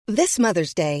This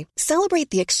Mother's Day, celebrate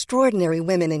the extraordinary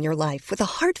women in your life with a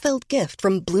heartfelt gift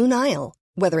from Blue Nile.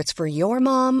 Whether it's for your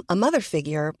mom, a mother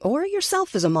figure, or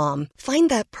yourself as a mom, find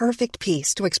that perfect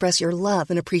piece to express your love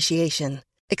and appreciation.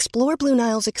 Explore Blue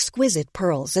Nile's exquisite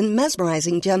pearls and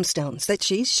mesmerizing gemstones that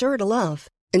she's sure to love.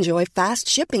 Enjoy fast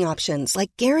shipping options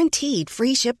like guaranteed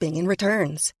free shipping and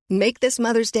returns. Make this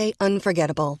Mother's Day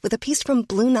unforgettable with a piece from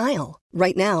Blue Nile.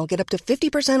 Right now, get up to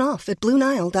 50% off at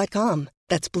BlueNile.com.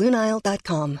 That's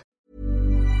BlueNile.com.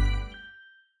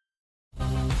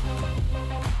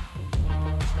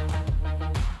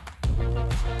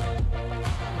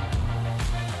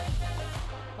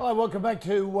 Hello, welcome back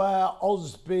to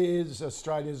AusBiz,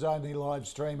 Australia's only live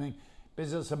streaming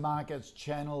business and markets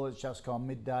channel. It's just gone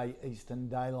midday Eastern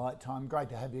Daylight Time. Great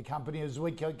to have your company as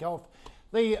we kick off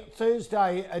the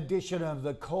Thursday edition of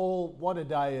The Call. What a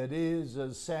day it is,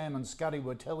 as Sam and Scuddy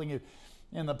were telling you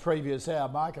in the previous hour.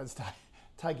 Markets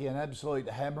taking an absolute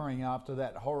hammering after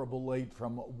that horrible lead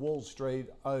from Wall Street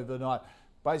overnight,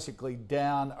 basically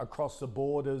down across the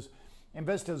borders.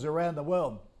 Investors around the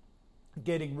world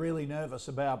getting really nervous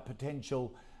about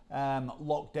potential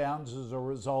lockdowns as a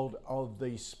result of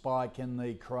the spike in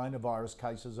the coronavirus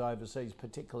cases overseas,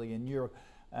 particularly in Europe.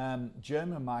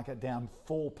 German market down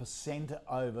 4%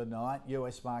 overnight.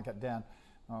 US market down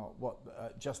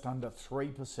just under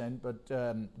 3%.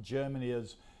 But Germany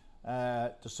has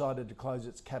decided to close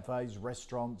its cafes,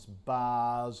 restaurants,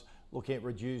 bars, looking at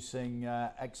reducing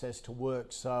access to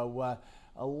work. So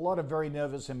a lot of very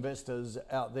nervous investors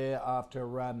out there after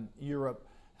Europe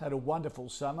had a wonderful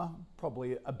summer,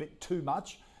 probably a bit too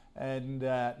much, and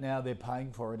now they're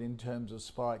paying for it in terms of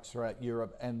spikes throughout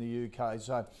Europe and the UK.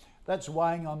 So that's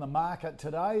weighing on the market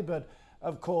today. But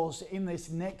of course, in this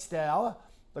next hour,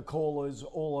 the call is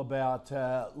all about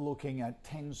looking at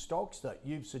 10 stocks that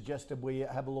you've suggested we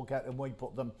have a look at, and we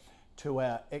put them to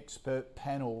our expert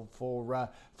panel for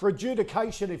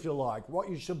adjudication, if you like, what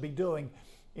you should be doing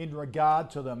in regard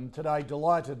to them. Today,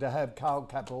 delighted to have Carl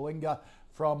Capolinga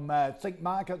from Think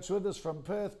Markets with us from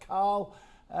Perth. Carl,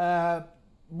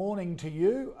 morning to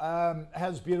you.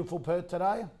 How's beautiful Perth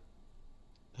today?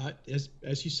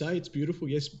 As you say, it's beautiful.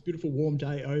 Yes, beautiful warm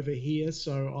day over here.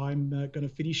 So I'm going to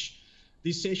finish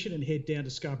this session and head down to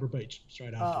Scarborough Beach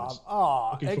straight afterwards.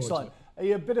 Excellent. Are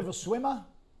you a bit of a swimmer?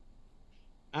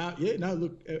 Yeah, no,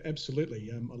 look, absolutely.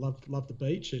 I love the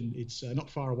beach, and it's not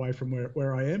far away from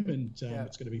where I am, and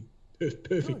it's going to be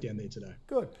perfect down there today.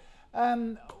 Good.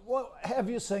 What have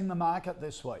you seen the market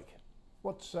this week?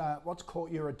 What's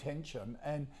caught your attention,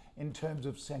 and in terms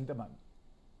of sentiment?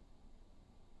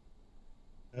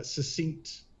 A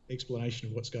succinct explanation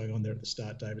of what's going on there at the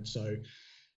start, David. So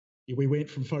we went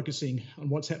from focusing on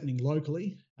what's happening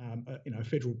locally, a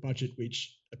federal budget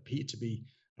which appeared to be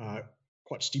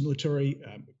quite stimulatory,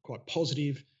 quite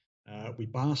positive. We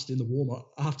basked in the warm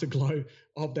afterglow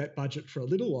of that budget for a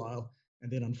little while, and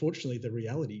then unfortunately the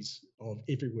realities of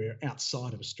everywhere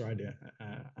outside of Australia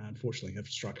unfortunately have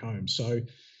struck home. So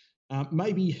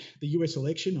maybe the US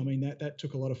election, I mean, that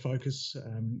took a lot of focus.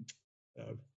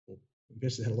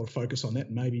 Investors had a lot of focus on that,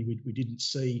 and maybe we didn't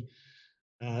see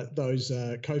those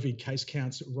COVID case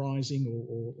counts rising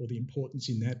or the importance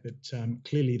in that, but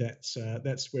clearly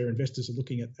that's where investors are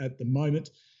looking at the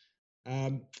moment.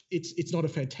 It's not a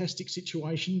fantastic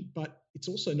situation, but it's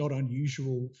also not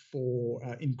unusual for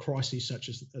in crises such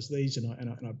as these, and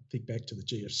I think back to the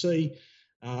GFC,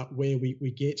 where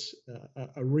we get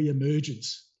a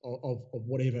re-emergence of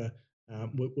whatever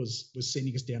was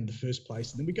sending us down in the first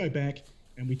place, and then we go back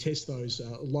and we test those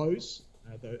lows.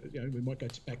 We might go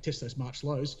back test those March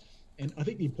lows, and I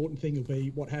think the important thing will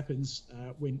be what happens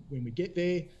when we get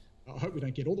there. I hope we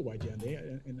don't get all the way down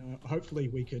there, and hopefully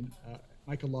we can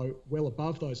make a low well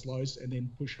above those lows and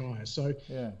then push higher. So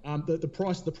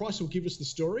the price will give us the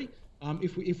story.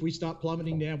 If we start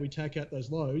plummeting now, we take out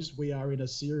those lows, we are in a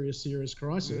serious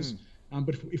crisis.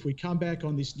 But if we come back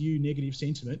on this new negative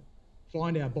sentiment,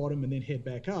 find our bottom and then head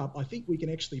back up, I think we can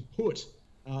actually put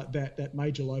that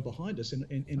major low behind us, and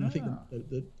I think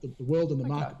the world and the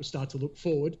market will start to look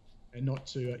forward and not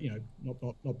to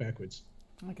not backwards.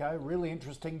 Okay, really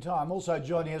interesting time. Also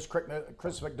joining us,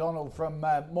 Chris Macdonald from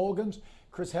Morgans.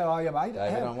 Chris, how are you, mate?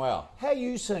 David, I'm well. How are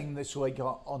you seeing this week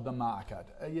on the market?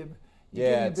 Are you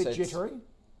getting a bit jittery?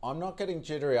 I'm not getting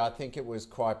jittery. I think it was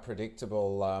quite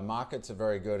predictable. Markets are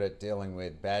very good at dealing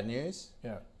with bad news.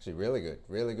 Yeah. Actually,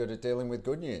 really good at dealing with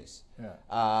good news.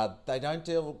 Yeah. They don't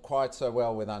deal quite so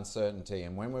well with uncertainty.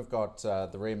 And when we've got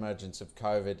the re-emergence of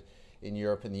COVID in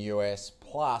Europe and the US,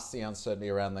 plus the uncertainty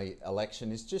around the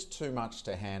election, is just too much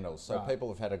to handle. So people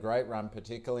have had a great run,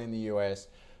 particularly in the US.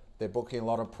 They're booking a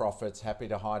lot of profits, happy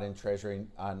to hide in treasury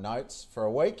notes for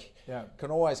a week. Yeah. Can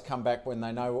always come back when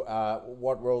they know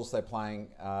what rules they're playing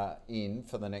in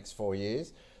for the next 4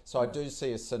 years. So I do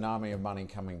see a tsunami of money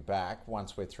coming back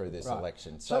once we're through this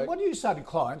election. So what do you say to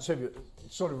clients who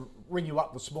sort of ring you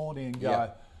up this morning and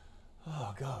go,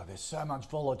 oh God, there's so much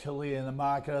volatility in the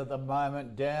market at the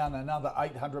moment, down another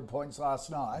 800 points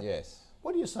last night. Yes.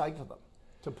 What do you say to them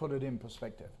to put it in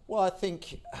perspective? Well, I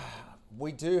think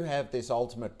we do have this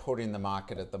ultimate put in the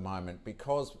market at the moment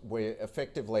because we're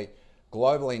effectively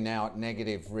globally now at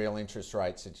negative real interest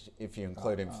rates if you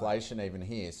include inflation even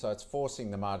here. So it's forcing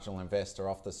the marginal investor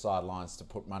off the sidelines to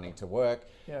put money to work,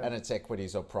 and it's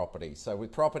equities or property. So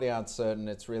with property uncertain,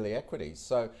 it's really equities.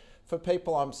 So for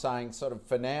people, I'm saying sort of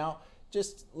for now,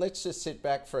 let's just sit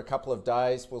back for a couple of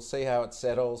days. We'll see how it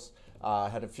settles.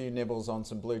 Had a few nibbles on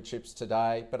some blue chips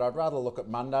today, but I'd rather look at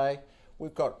Monday.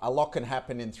 We've got a lot can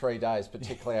happen in 3 days,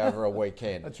 particularly over a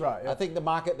weekend. That's right. Yeah. I think the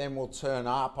market then will turn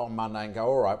up on Monday and go,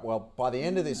 all right, well, by the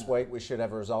end of this week, we should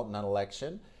have a result in an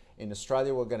election. In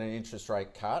Australia, we'll get an interest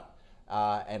rate cut,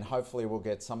 and hopefully we'll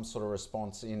get some sort of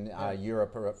response in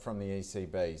Europe from the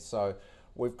ECB. So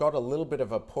we've got a little bit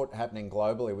of a put happening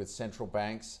globally with central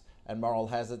banks and moral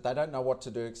hazard. They don't know what to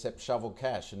do except shovel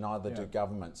cash, and neither do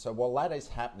government. So while that is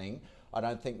happening, I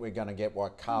don't think we're going to get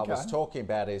what Carl was talking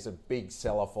about is a big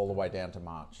sell-off all the way down to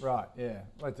March. Right, yeah.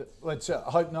 Let's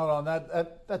hope not on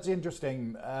that. That's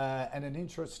interesting, and an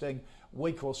interesting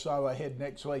week or so ahead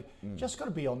next week. Just got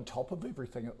to be on top of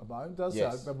everything at the moment, doesn't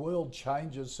it? The world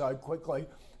changes so quickly.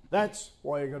 That's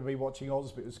why you're going to be watching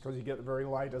AusBiz, because you get the very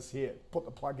latest here. Put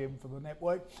the plug in for the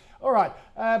network. All right,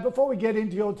 before we get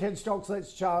into your 10 stocks,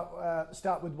 let's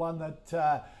start with one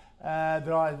that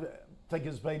I think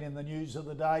has been in the news of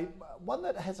the day. One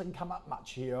that hasn't come up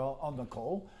much here on the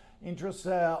call. Interest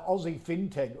Aussie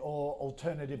fintech or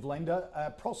alternative lender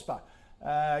Prosper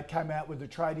came out with a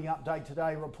trading update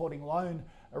today, reporting loan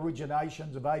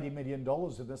originations of $80 million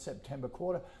in the September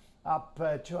quarter, up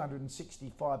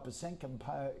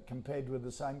 265% compared with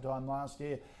the same time last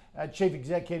year. Chief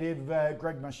Executive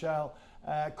Greg Michelle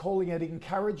calling it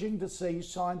encouraging to see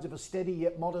signs of a steady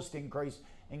yet modest increase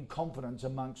in confidence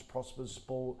amongst Prosper's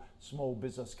small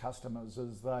business customers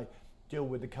as they deal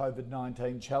with the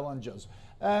COVID-19 challenges.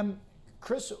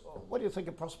 Chris, what do you think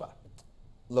of Prosper?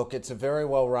 Look, it's a very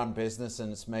well-run business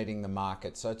and it's meeting the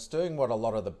market. So it's doing what a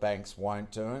lot of the banks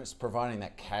won't do, and it's providing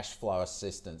that cash flow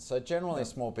assistance. So generally, a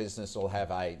small business will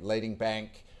have a leading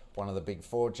bank, one of the big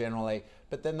four generally,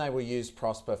 but then they will use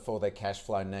Prosper for their cash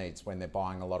flow needs when they're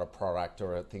buying a lot of product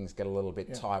or things get a little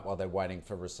bit tight while they're waiting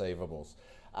for receivables.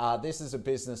 This is a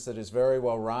business that is very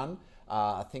well run.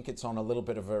 I think it's on a little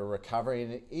bit of a recovery,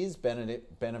 and it is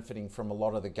benefiting from a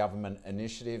lot of the government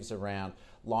initiatives around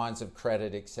lines of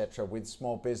credit, etc. with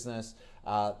small business.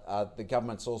 The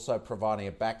government's also providing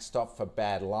a backstop for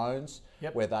bad loans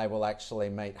where they will actually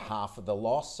meet half of the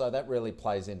loss. So that really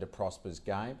plays into Prosper's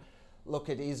game. Look,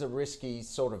 it is a risky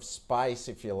sort of space,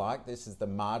 if you like. This is the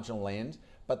marginal end,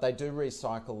 but they do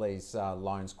recycle these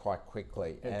loans quite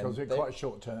quickly. Because they're quite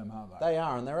short term, aren't they? They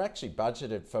are, and they're actually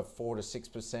budgeted for 4 to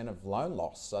 6% of loan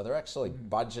loss. So they're actually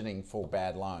budgeting for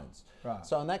bad loans. Right.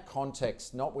 So in that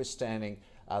context, notwithstanding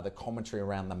the commentary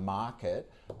around the market,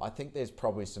 I think there's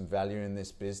probably some value in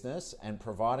this business, and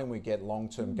providing we get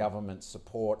long-term government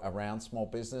support around small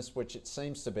business, which it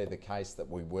seems to be the case that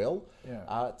we will,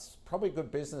 it's probably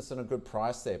good business and a good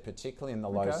price there, particularly in the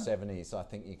low 70s. I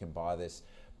think you can buy this,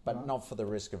 but not for the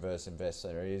risk-averse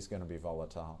investor. It is going to be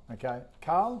volatile. Okay.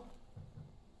 Carl?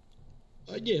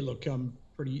 Yeah, look, I'm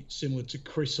pretty similar to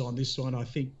Chris on this one. I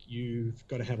think you've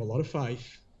got to have a lot of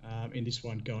faith in this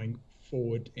one going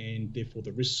forward, and therefore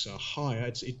the risks are higher.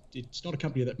 It's not a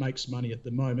company that makes money at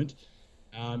the moment.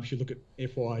 If you look at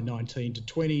FY19 to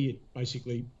 20, it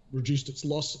basically reduced its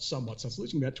loss somewhat. So it's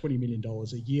losing about $20 million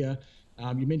a year.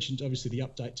 You mentioned obviously the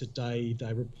update today.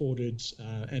 They reported,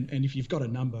 and if you've got a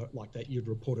number like that, you'd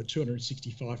report a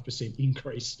 265%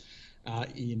 increase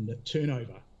in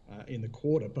turnover in the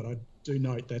quarter. But I do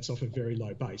note that's off a very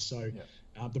low base. So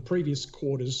the previous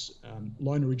quarter's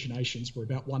loan originations were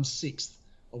about 1/6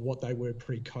 of what they were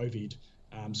pre-COVID.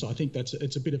 So I think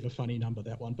it's a bit of a funny number,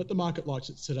 that one. But the market likes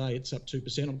it today. It's up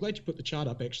 2%. I'm glad you put the chart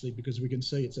up, actually, because we can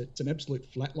see it's an absolute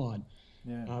flat line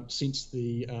since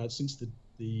the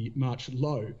March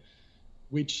low,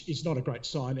 which is not a great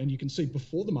sign. And you can see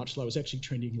before the March low is actually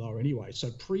trending lower anyway. So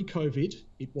pre-COVID,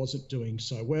 it wasn't doing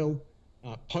so well.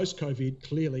 Post-COVID,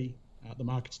 clearly the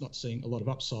market's not seeing a lot of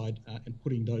upside, and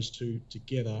putting those two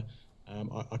together,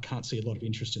 I can't see a lot of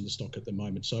interest in the stock at the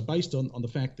moment. So based on the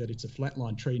fact that it's a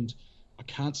flatline trend, I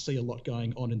can't see a lot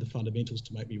going on in the fundamentals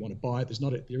to make me want to buy it.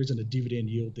 There isn't a dividend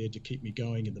yield there to keep me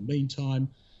going in the meantime.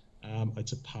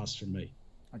 It's a pass from me.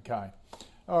 Okay.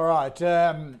 All right.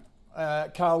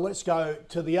 Carl, let's go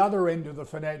to the other end of the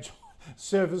financial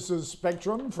services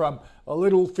spectrum, from a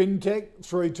little fintech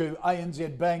through to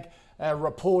ANZ Bank.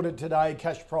 Reported today,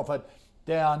 cash profit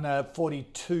down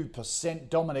 42%.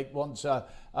 Dominic wants a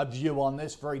view on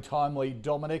this. Very timely,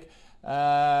 Dominic.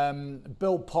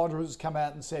 Bill Potter has come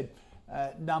out and said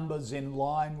numbers in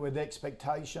line with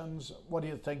expectations. What do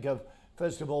you think of,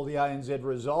 first of all, the ANZ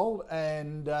result,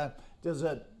 and does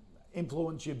it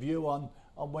influence your view on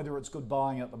whether it's good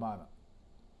buying at the moment?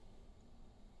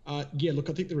 Yeah, look,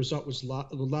 I think the result was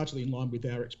largely in line with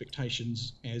our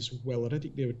expectations as well. I don't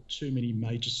think there were too many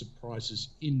major surprises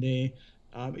in there.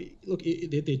 Look,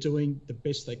 they're doing the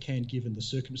best they can given the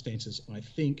circumstances. I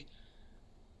think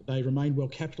they remain well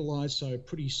capitalised, so a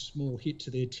pretty small hit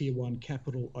to their Tier 1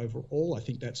 capital overall. I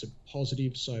think that's a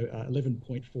positive, so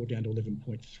 11.4 down to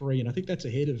 11.3, and I think that's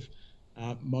ahead of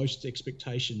most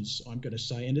expectations, I'm going to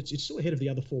say, and it's still ahead of the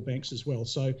other four banks as well.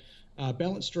 So the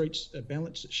balance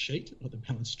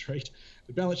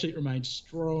sheet remains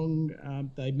strong.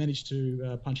 They managed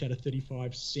to punch out a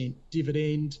 35-cent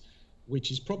dividend, which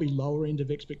is probably lower end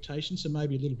of expectations, so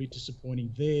maybe a little bit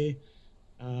disappointing there.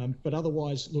 But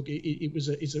otherwise, look,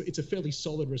 it's a fairly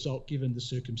solid result given the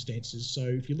circumstances. So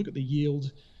if you look at the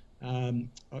yield and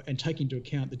take into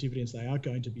account the dividends they are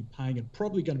going to be paying and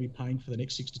probably going to be paying for the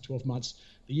next 6 to 12 months,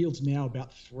 the yield's now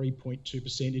about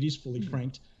 3.2%. It is fully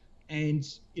franked, and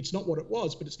it's not what it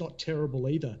was, but it's not terrible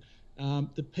either.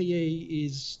 The PE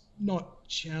is not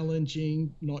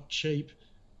challenging, not cheap.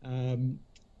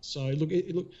 So look,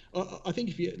 I think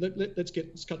if you let's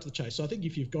cut to the chase. So I think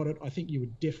if you've got it, I think you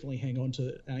would definitely hang on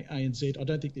to ANZ. I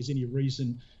don't think there's any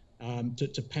reason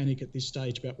to panic at this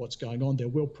stage about what's going on. They're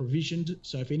well provisioned.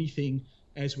 So if anything,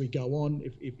 as we go on,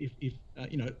 if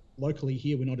locally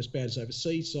here we're not as bad as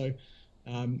overseas. So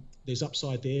there's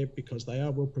upside there because they are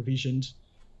well provisioned.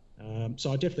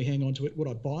 So I definitely hang on to it. Would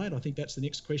I buy it? I think that's the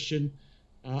next question.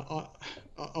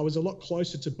 I was a lot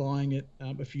closer to buying it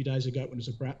a few days ago when it was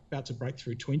about to break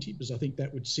through 20, because I think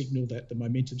that would signal that the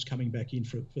momentum's coming back in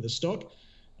for the stock.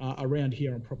 Around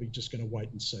here, I'm probably just going to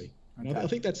wait and see. Okay. I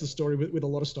think that's the story with a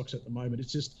lot of stocks at the moment.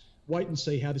 It's just wait and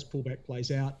see how this pullback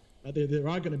plays out. There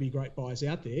are going to be great buys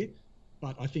out there,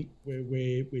 but I think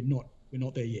we're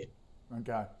not there yet.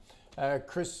 Okay,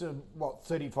 Chris,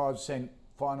 35-cent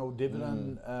final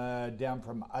dividend, down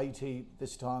from 80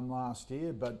 this time last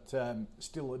year, but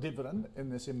still a dividend in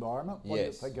this environment. What do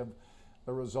you think of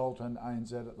the result in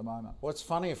ANZ at the moment? Well, it's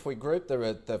funny, if we group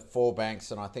the four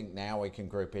banks, and I think now we can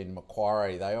group in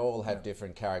Macquarie, they all have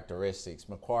different characteristics.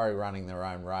 Macquarie running their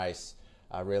own race,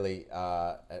 really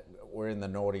were in the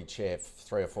naughty chair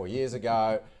 3 or 4 years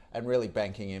ago, and really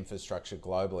banking infrastructure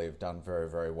globally have done very,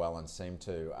 very well and seem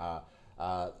to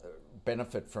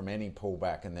benefit from any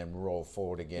pullback and then roll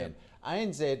forward again.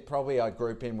 ANZ, probably I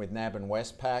group in with NAB and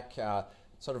Westpac,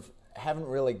 sort of haven't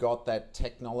really got that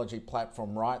technology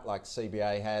platform right like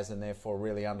CBA has, and therefore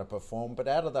really underperformed. But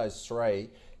out of those three,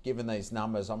 given these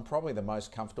numbers, I'm probably the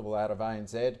most comfortable out of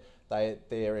ANZ.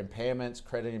 Their impairments,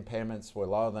 credit impairments, were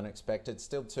lower than expected,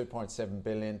 still 2.7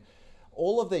 billion.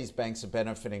 All of these banks are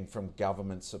benefiting from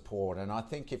government support, and I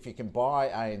think if you can buy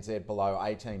ANZ below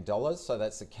 $18, so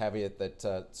that's the caveat that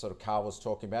sort of Carl was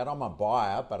talking about. I'm a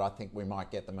buyer, but I think we might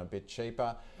get them a bit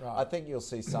cheaper. Right. I think you'll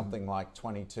see something like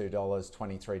 $22,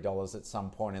 $23 at some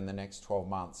point in the next 12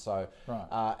 months. So,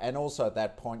 right. And also at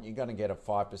that point, you're going to get a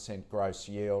 5% gross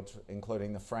yield,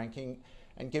 including the franking.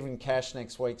 And given cash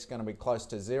next week's going to be close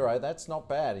to zero, that's not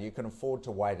bad. You can afford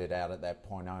to wait it out at that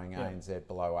point, owning ANZ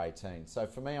below 18. So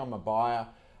for me, I'm a buyer.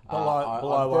 Below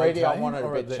I'm greedy. 18, I want it a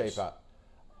bit cheaper.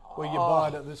 Will you buy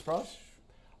it at this price?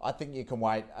 I think you can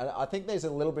wait. I think there's a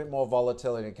little bit more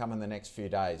volatility to come in the next few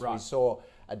days. Right. We saw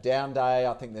a down day.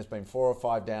 I think there's been 4 or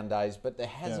 5 down days, but there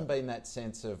hasn't been that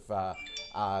sense of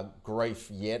grief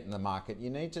yet in the market. You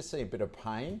need to see a bit of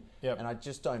pain, and I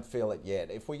just don't feel it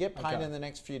yet. If we get pain in the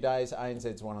next few days,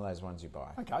 ANZ's one of those ones you buy.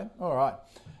 Okay, all right.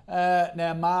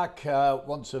 Now, Mark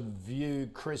wants a view,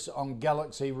 Chris, on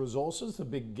Galaxy Resources, the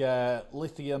big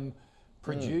lithium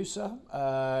producer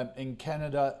in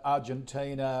Canada,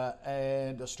 Argentina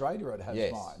and Australia. It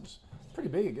has mines. Pretty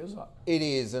big, isn't it? It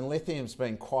is, and lithium's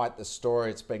been quite the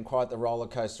story. It's been quite the roller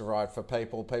coaster ride for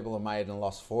people. People have made and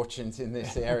lost fortunes in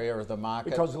this area of the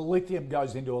market. Because the lithium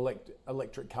goes into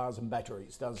electric cars and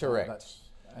batteries, doesn't it? Correct.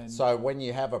 So when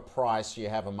you have a price, you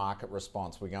have a market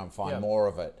response. We go and find more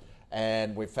of it.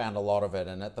 and we've found a lot of it.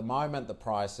 And at the moment, the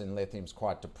price in lithium is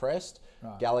quite depressed.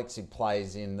 Right. Galaxy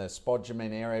plays in the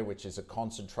spodumene area, which is a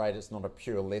concentrate. It's not a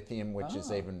pure lithium, which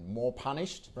is even more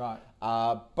punished. Right.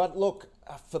 But look,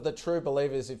 for the true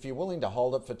believers, if you're willing to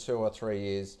hold it for 2 or 3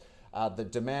 years, the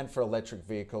demand for electric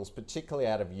vehicles, particularly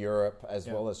out of Europe as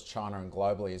well as China and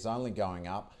globally, is only going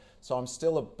up. So I'm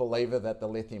still a believer that the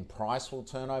lithium price will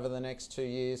turn over the next 2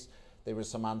 years. There was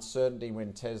some uncertainty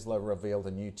when Tesla revealed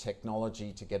a new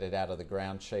technology to get it out of the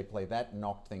ground cheaply. That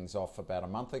knocked things off about a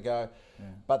month ago. Yeah.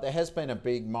 But there has been a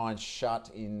big mine shut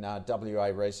in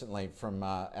WA recently from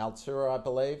Altura, I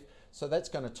believe. So that's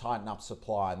going to tighten up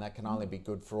supply, and that can only be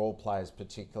good for all players,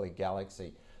 particularly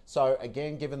Galaxy. So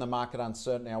again, given the market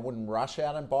uncertainty, I wouldn't rush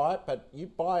out and buy it, but you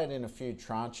buy it in a few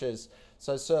tranches.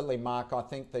 So certainly, Mark, I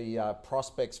think the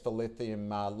prospects for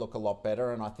lithium look a lot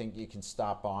better, and I think you can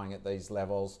start buying at these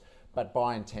levels, but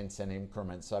buy in 10-cent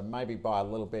increments. So maybe buy a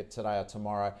little bit today or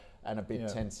tomorrow and a bit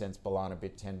 10 cents below and a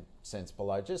bit 10 cents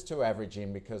below, just to average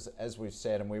in, because as we've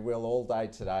said, and we will all day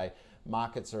today,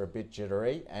 markets are a bit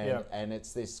jittery, and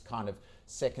it's this kind of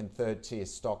second, third tier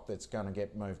stock that's going to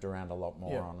get moved around a lot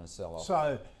more on a sell-off.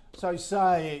 So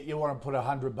say you want to put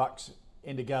 $100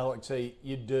 into Galaxy,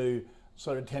 you'd do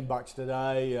sort of $10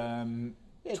 today,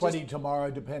 20 tomorrow,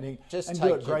 depending. Just and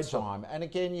take your time. And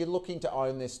again, you're looking to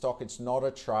own this stock. It's not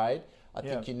a trade. I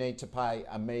think you need to play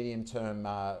a medium-term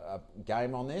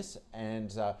game on this.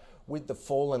 And with the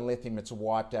fall in lithium, it's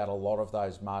wiped out a lot of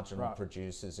those marginal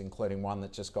producers, including one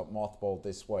that just got mothballed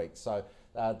this week. So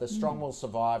the strong will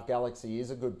survive. Galaxy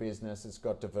is a good business. It's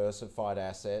got diversified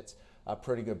assets, a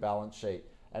pretty good balance sheet.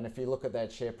 And if you look at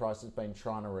that, share price has been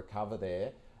trying to recover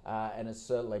there, and it's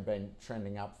certainly been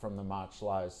trending up from the March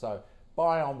lows. So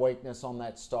buy on weakness on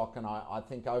that stock, and I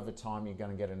think over time you're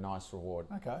going to get a nice reward.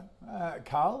 Okay.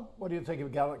 Carl, what do you think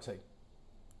of Galaxy?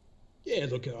 Yeah,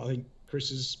 look, I think Chris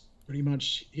has pretty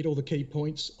much hit all the key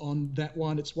points on that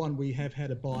one. It's one we have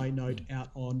had a buy note out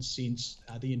on since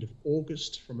the end of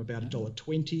August from about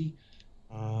 $1.20.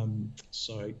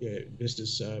 So, yeah,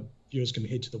 investors, viewers can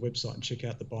head to the website and check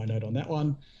out the buy note on that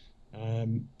one.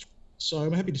 So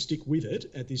I'm happy to stick with it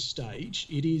at this stage.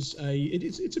 It's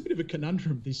a bit of a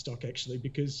conundrum, this stock, actually,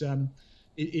 because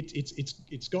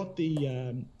it's got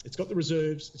the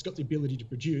reserves, it's got the ability to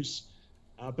produce,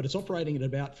 but it's operating at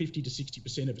about 50 to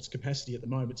 60% of its capacity at the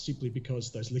moment, simply because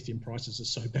those lithium prices are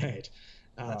so bad.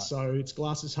 So it's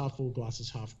glasses half full, glasses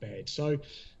half bad. So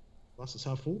glasses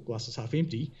half full, glasses half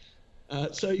empty.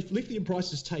 So if lithium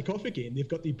prices take off again, they've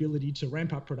got the ability to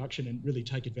ramp up production and really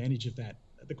take advantage of that.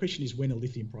 The question is when a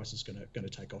lithium price is going to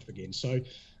take off again. So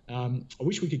I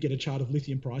wish we could get a chart of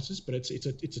lithium prices, but it's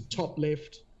a top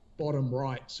left, bottom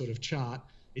right sort of chart.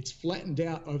 It's flattened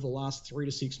out over the last 3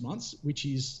 to 6 months, which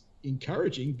is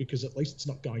encouraging because at least it's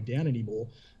not going down anymore.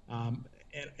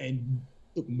 And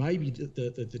look, maybe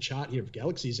the chart here of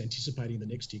Galaxy is anticipating the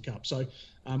next tick up. So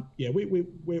we're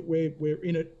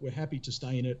in it. We're happy to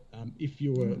stay in it. If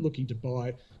you're looking to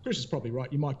buy, Chris is probably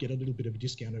right. You might get a little bit of a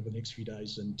discount over the next few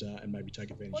days and maybe take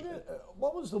advantage of it.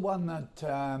 What was the one that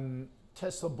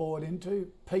Tesla bought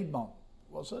into? Piedmont,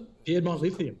 was it? Piedmont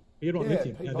Lithium. Piedmont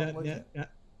Lithium. Piedmont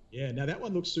Lithium. Now that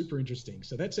one looks super interesting.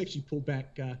 So that's actually pulled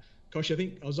back. Gosh, I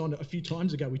think I was on a few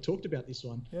times ago. We talked about this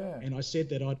one, and I said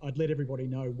that I'd let everybody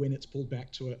know when it's pulled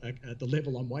back to the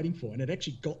level I'm waiting for, and it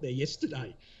actually got there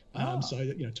yesterday.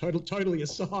 So totally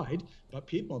aside, but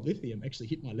Piedmont Lithium actually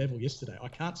hit my level yesterday. I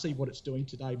can't see what it's doing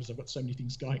today because I've got so many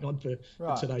things going on for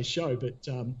today's show, but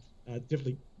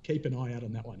definitely keep an eye out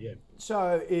on that one. Yeah.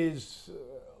 So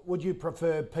would you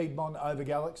prefer Piedmont over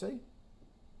Galaxy?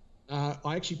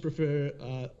 I actually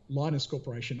prefer Lynas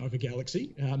Corporation over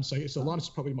Galaxy. So Lynas is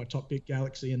probably my top pick,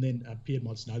 Galaxy, and then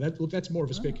Piedmont's no. That's more of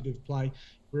a speculative play.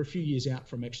 We're a few years out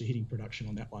from actually hitting production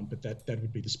on that one, but that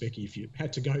would be the specky if you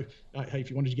had to go. Hey, if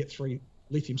you wanted to get 3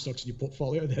 lithium stocks in your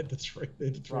portfolio, they're the three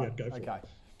I'd go for. Okay.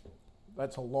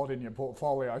 That's a lot in your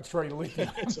portfolio, 3 lithium.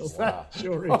 That's a lot.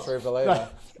 Sure is.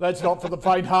 That's not for the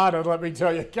faint-hearted, let me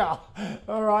tell you, Carl.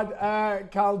 All right,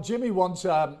 Carl, Jimmy wants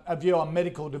a view on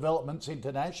Medical Developments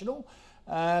International.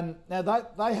 Now,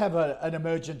 they have an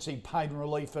emergency pain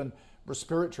relief and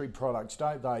respiratory products,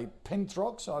 don't they?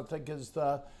 Penthrox, I think, is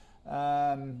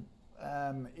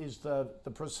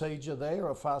the procedure there,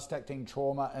 a fast-acting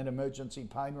trauma and emergency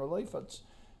pain relief. It's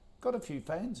got a few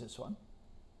fans, this one.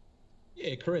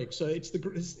 Yeah, correct. So it's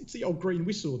the old green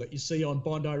whistle that you see on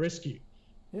Bondi Rescue.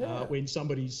 When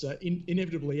somebody's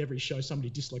inevitably every show somebody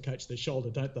dislocates their shoulder,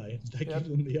 don't they? And they give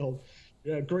them the old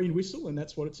green whistle, and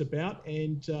that's what it's about.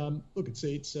 And look,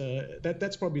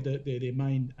 that's probably their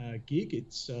main gig.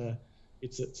 It's the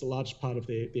largest part of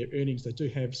their earnings. They do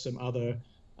have some other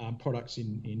products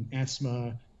in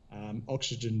asthma,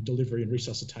 oxygen delivery and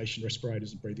resuscitation,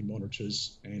 respirators and breathing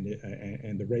monitors, and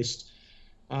the rest.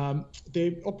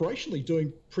 They're operationally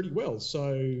doing pretty well.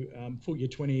 So full year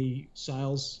 20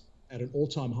 sales at an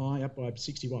all-time high, up by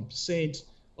 61%.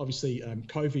 Obviously,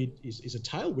 COVID is a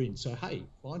tailwind. So, hey,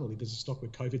 finally, there's a stock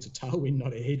where COVID's a tailwind,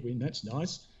 not a headwind. That's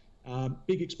nice.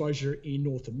 Big exposure in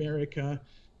North America,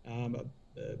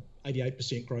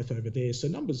 88% growth over there. So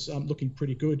numbers looking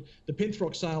pretty good. The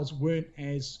Penthrox sales weren't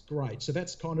as great. So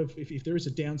that's kind of, if there is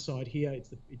a downside here,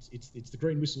 it's the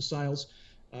green whistle sales.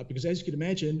 Because as you can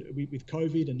imagine, with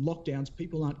COVID and lockdowns,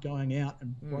 people aren't going out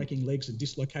and breaking legs and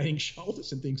dislocating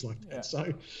shoulders and things like that. Yeah.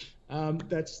 So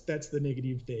that's the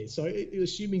negative there. So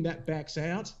assuming that backs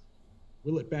out,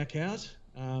 will it back out?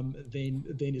 Then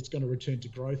it's going to return to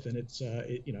growth, and it's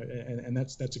and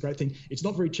that's a great thing. It's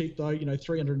not very cheap though.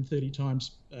 330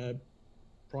 times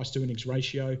price to earnings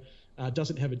ratio.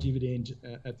 Doesn't have a dividend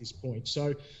at this point.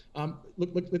 So look,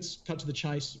 let's cut to the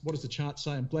chase. What does the chart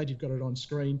say? I'm glad you've got it on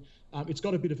screen. It's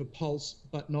got a bit of a pulse,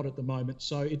 but not at the moment.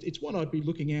 So it's one I'd be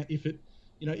looking at if it,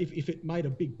 if it made a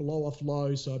big blow-off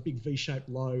low, so a big V-shaped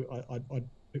low, I'd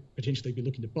potentially be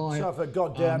looking to buy it. So if it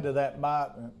got down to that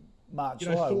March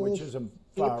low, which isn't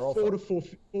far off. 4 to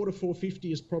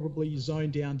 450 is probably your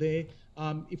zone down there.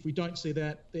 If we don't see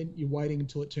that, then you're waiting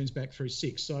until it turns back through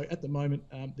 6. So at the moment,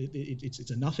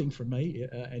 it's a nothing from me,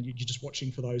 and you're just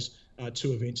watching for those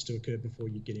two events to occur before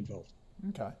you get involved.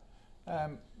 Okay,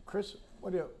 Chris,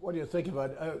 what do you think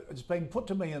about it? It's been put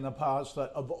to me in the past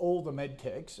that of all the med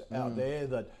techs out there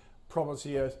that promise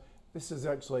you, this has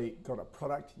actually got a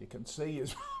product you can see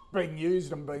is being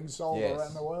used and being sold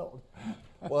around the world.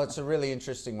 Well, it's a really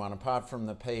interesting one. Apart from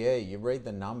the PE, you read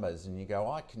the numbers and you go,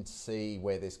 I can see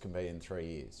where this can be in 3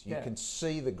 years. You can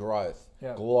see the growth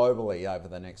globally over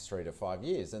the next 3 to 5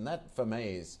 years. And that, for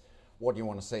me, is what you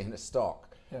want to see in a stock.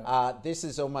 This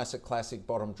is almost a classic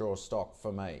bottom drawer stock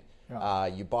for me.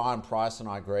 You buy on price, and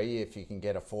I agree, if you can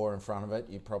get a 4 in front of it,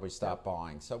 you probably start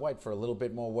buying. So wait for a little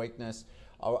bit more weakness.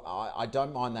 I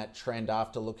don't mind that trend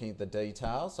after looking at the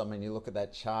details. I mean, you look at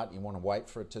that chart, you want to wait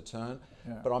for it to turn,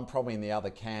 but I'm probably in the other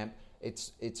camp.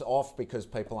 It's off because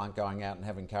people aren't going out and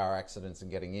having car accidents and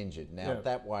getting injured. Now,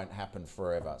 that won't happen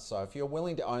forever. So if you're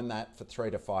willing to own that for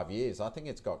 3 to 5 years, I think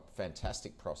it's got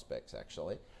fantastic prospects,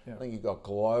 actually. I think you've got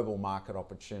global market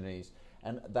opportunities,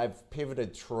 and they've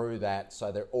pivoted through that,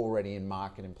 so they're already in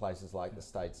market in places like the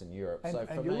States and Europe. And, so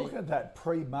and you look at that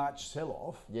pre-March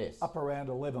sell-off, up around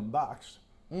 $11.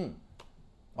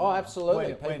 Oh,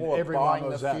 absolutely. People were buying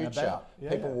the future.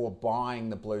 People were buying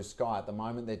the blue sky. At the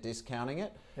moment, they're discounting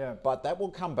it, but that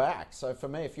will come back. So for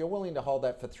me, if you're willing to hold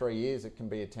that for 3 years, it can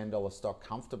be a $10 stock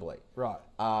comfortably. Right.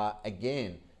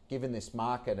 Again, given this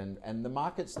market, and the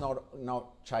market's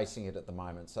not chasing it at the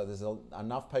moment, so there's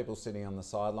enough people sitting on the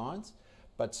sidelines,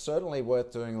 but certainly worth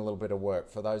doing a little bit of work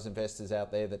for those investors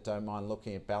out there that don't mind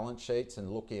looking at balance sheets and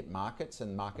looking at markets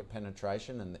and market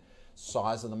penetration and the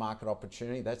size of the market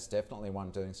opportunity. That's definitely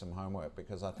one doing some homework,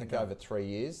 because I think over 3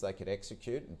 years they could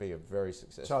execute and be a very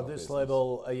successful So at this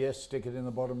level, a yes, stick it in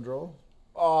the bottom drawer?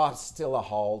 Oh, it's still a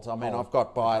hold. I mean, I've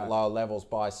got buy at lower levels,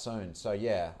 buy soon. So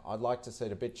yeah, I'd like to see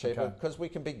it a bit cheaper because we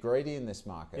can be greedy in this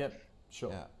market. Yep,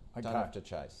 sure. Yeah, don't have to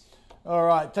chase. All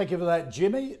right, thank you for that,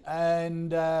 Jimmy.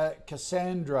 And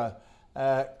Cassandra,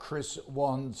 Chris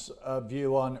wants a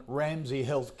view on Ramsay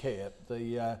Healthcare,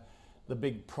 the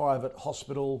big private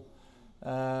hospital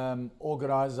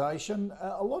organisation.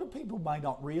 A lot of people may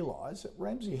not realise that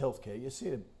Ramsay Healthcare, you see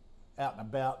it out and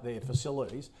about their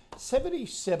facilities,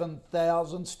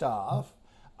 77,000 staff,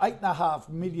 8.5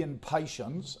 million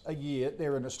patients a year.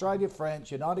 They're in Australia,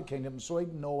 France, United Kingdom,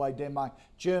 Sweden, Norway, Denmark,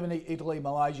 Germany, Italy,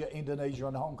 Malaysia, Indonesia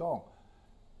and Hong Kong.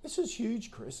 This is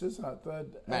huge, Chris, isn't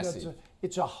it? Massive.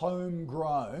 It's a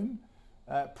homegrown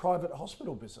private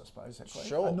hospital business, basically.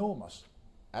 Sure. Enormous.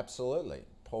 Absolutely.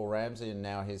 Paul Ramsay and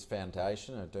now his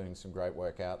foundation are doing some great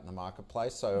work out in the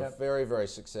marketplace. So a very, very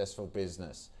successful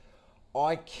business.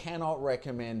 I cannot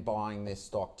recommend buying this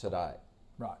stock today.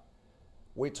 Right.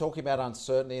 We're talking about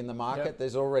uncertainty in the market.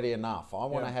 There's already enough. I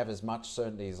want to have as much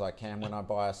certainty as I can when I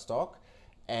buy a stock.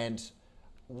 And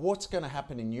what's going to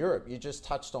happen in Europe? You just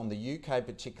touched on the UK,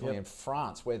 particularly in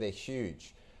France, where they're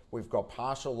huge. We've got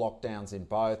partial lockdowns in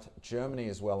both. Germany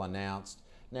is well announced.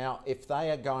 Now, if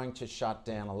they are going to shut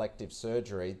down elective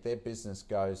surgery, their business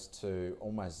goes to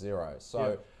almost zero.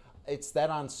 So it's that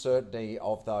uncertainty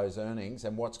of those earnings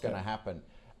and what's going to happen.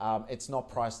 It's not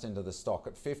priced into the stock.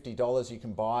 At $50, you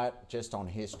can buy it just on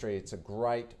history. It's a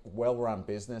great, well-run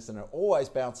business, and it always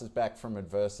bounces back from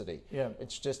adversity.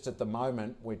 It's just at the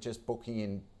moment, we're just booking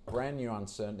in brand new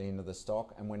uncertainty into the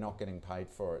stock, and we're not getting paid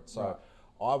for it. So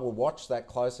I will watch that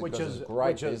closely because it's a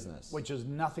great business. Which is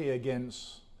nothing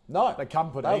against no, the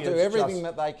company. They'll do everything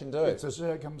that they can do. It's the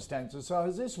circumstances. So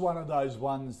is this one of those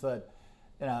ones that,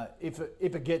 if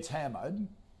it gets hammered,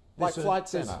 like Flight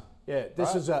Centre?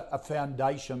 This is a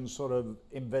foundation sort of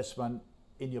investment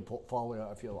in your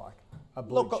portfolio, if you like.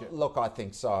 Look, I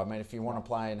think so. I mean, if you want to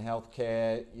play in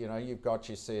healthcare, you've got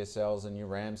your CSLs and your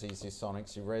Ramsays, your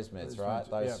Sonics, your ResMeds, right?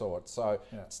 Those sorts. So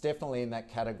it's definitely in that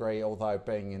category, although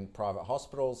being in private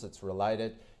hospitals, it's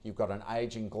related. You've got an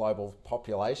ageing global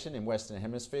population in Western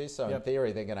Hemisphere, so in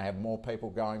theory, they're going to have more people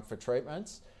going for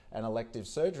treatments and elective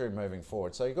surgery moving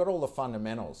forward. So you've got all the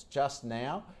fundamentals. Just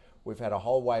now, we've had a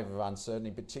whole wave of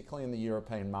uncertainty, particularly in the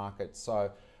European market.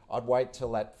 So I'd wait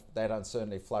till that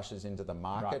uncertainty flushes into the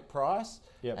market price,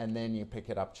 and then you pick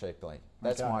it up cheaply.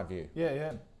 That's my view.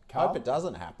 Yeah. Carl? Hope it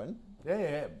doesn't happen.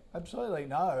 Yeah, absolutely.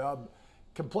 No,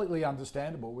 completely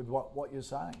understandable with what you're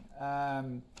saying.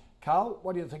 Carl,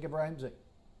 what do you think of Ramsay?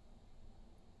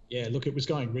 Yeah, look, it was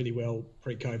going really well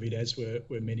pre-COVID, as were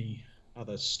many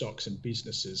other stocks and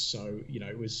businesses. So,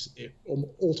 it was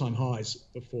all-time highs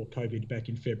before COVID back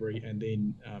in February, and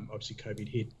then obviously COVID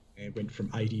hit and went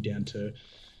from 80 down to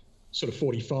sort of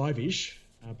 45-ish,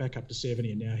 back up to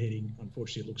 70, and now heading,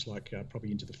 unfortunately, it looks like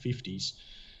probably into the 50s.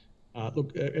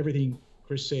 Look, everything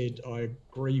Chris said, I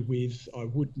agree with. I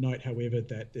would note, however,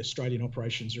 that the Australian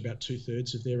operations are about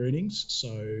 2/3 of their earnings.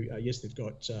 So, yes, they've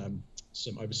got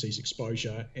some overseas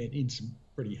exposure and in some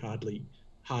pretty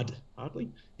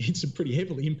in some pretty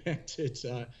heavily impacted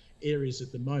areas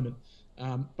at the moment.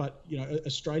 But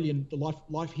Australian, the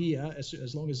life here,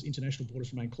 as long as international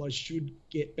borders remain closed, should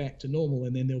get back to normal,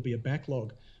 and then there'll be a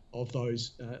backlog of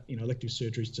those elective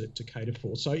surgeries to cater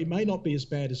for. So it may not be as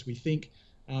bad as we think,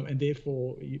 and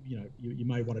therefore you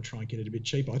may want to try and get it a bit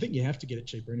cheaper. I think you have to get it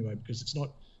cheaper anyway, because it's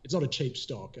not a cheap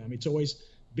stock. It's always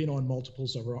been on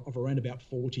multiples of around about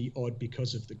 40 odd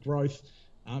because of the growth.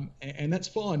 And that's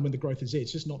fine when the growth is there.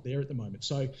 It's just not there at the moment.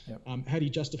 So how do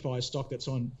you justify a stock that's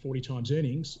on 40 times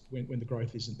earnings when the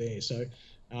growth isn't there? So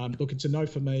look, it's a no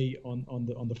for me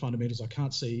on the fundamentals. I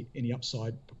can't see any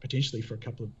upside potentially for a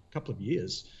couple of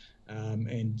years.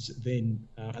 And then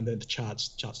the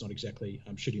chart's not exactly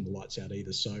shooting the lights out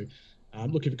either. So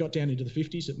look, if it got down into the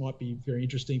 50s, it might be very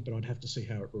interesting, but I'd have to see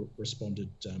how it responded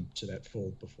to that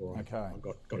fall before I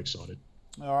got excited.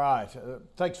 All right.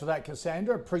 Thanks for that,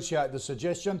 Cassandra. Appreciate the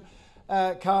suggestion.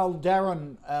 Carl,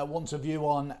 Darren wants a view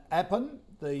on Appen,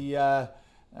 the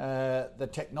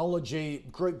technology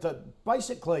group that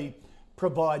basically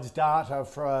provides data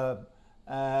for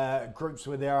groups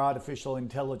with their artificial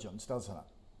intelligence, doesn't it?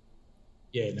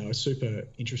 Yeah, no, a super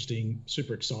interesting,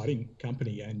 super exciting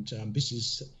company. And this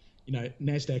is,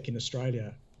 NASDAQ in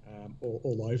Australia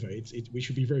all over. We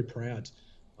should be very proud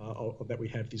that we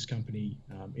have this company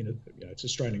it's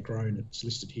Australian grown. It's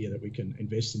listed here that we can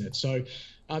invest in it. So,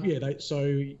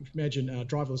 imagine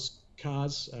driverless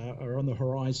cars are on the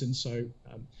horizon. So,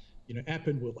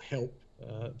 Appen will help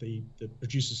the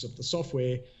producers of the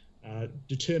software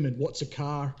determine what's a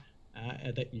car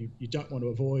that you don't want to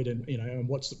avoid, and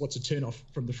what's a turn off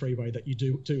from the freeway that you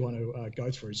do want to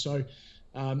go through. So.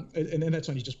 And then that's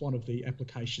only just one of the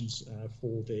applications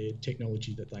for their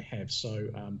technology that they have. So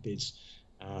there's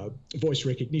voice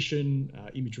recognition,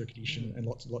 image recognition, and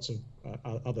lots of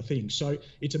other things. So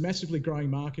it's a massively growing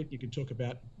market. You can talk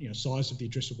about size of the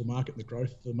addressable market and the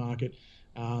growth of the market,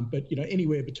 but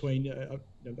anywhere between.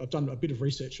 I've done a bit of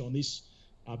research on this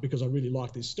because I really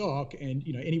like this stock, and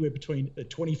anywhere between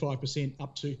 25%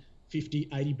 up to 50,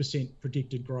 80%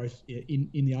 predicted growth in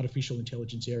the artificial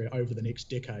intelligence area over the next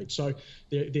decade. So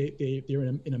they're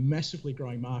in a massively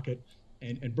growing market,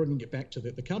 and bringing it back to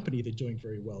the company, they're doing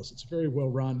very well. So it's very well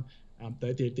run.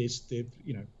 There's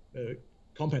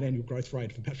compound annual growth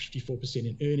rate of about 54%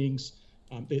 in earnings.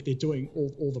 They're doing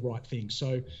all the right things.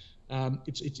 So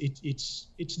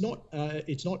it's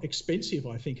not expensive,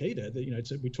 I think, either.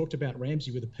 We talked about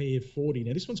Ramsay with a PE of 40.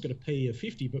 Now this one's got a PE of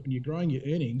 50, but when you're growing your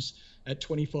earnings at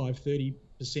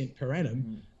 25-30% per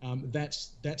annum,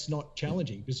 that's not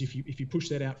challenging, because if you push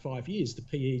that out 5 years, the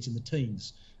PE is in the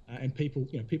teens, and people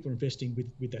are investing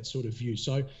with that sort of view.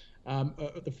 So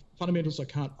the fundamentals, I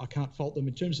can't fault them.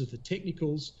 In terms of the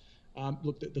technicals,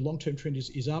 look, the long-term trend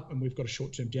is up, and we've got a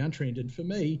short-term downtrend. And for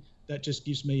me, that just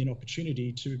gives me an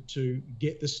opportunity to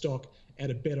get the stock at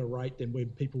a better rate than when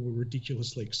people were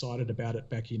ridiculously excited about it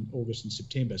back in August and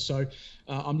September. So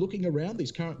I'm looking around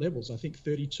these current levels. I think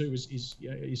 32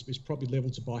 is probably level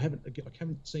to buy. I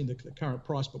haven't seen the current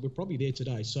price, but we're probably there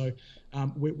today. So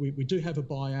we do have a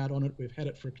buyout on it. We've had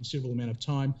it for a considerable amount of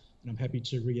time, and I'm happy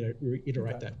to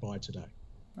reiterate that buy today.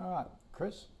 All right,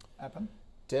 Chris, Appen.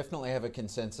 definitely have a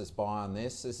consensus buy on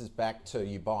this. This is back to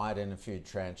you buy it in a few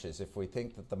tranches. If we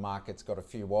think that the market's got a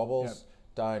few wobbles,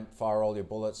 don't fire all your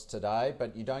bullets today,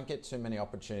 but you don't get too many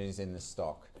opportunities in this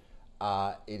stock.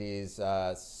 It is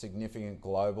a significant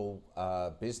global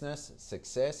business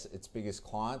success. Its biggest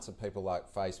clients are people like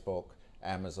Facebook,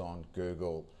 Amazon,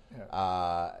 Google,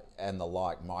 and the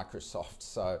like, Microsoft.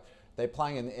 So they're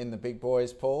playing in the big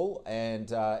boys pool, and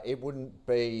it wouldn't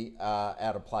be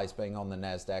out of place being on the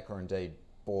NASDAQ or indeed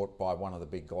bought by one of the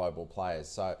big global players.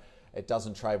 So it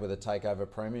doesn't trade with a takeover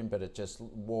premium, but it just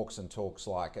walks and talks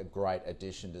like a great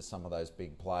addition to some of those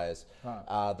big players.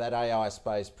 Right. That AI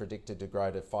space predicted to grow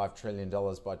to $5 trillion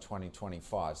by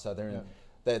 2025. So they're in,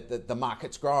 the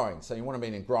market's growing. So you want to be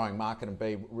in a growing market and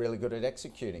be really good at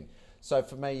executing. So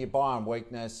for me, you buy on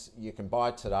weakness. You can buy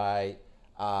today.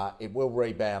 It will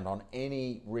rebound on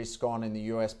any risk on in the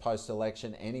US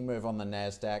post-election, any move on the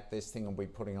NASDAQ. This thing will be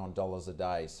putting on dollars a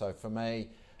day. So for me,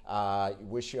 you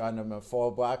wish you owned them at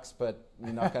 $4, but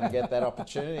you're not going to get that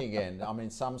opportunity again. I mean,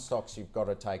 some stocks you've got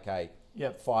to take a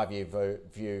 5-year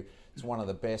view. It's one of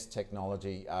the best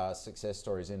technology success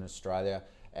stories in Australia,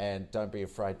 and don't be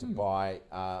afraid to buy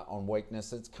on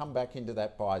weakness. It's come back into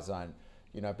that buy zone.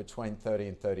 You know, between 30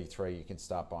 and 33, you can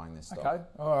start buying this stock. Okay,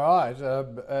 all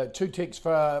right. 2 ticks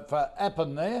for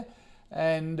Appen there.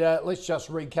 And let's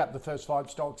just recap the first 5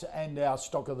 stocks and our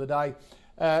stock of the day.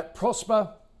 Prosper,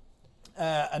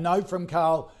 a no from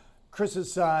Carl. Chris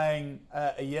is saying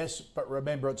a yes, but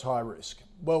remember it's high risk.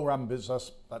 Well-run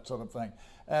business, that sort of thing.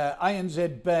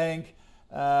 ANZ Bank,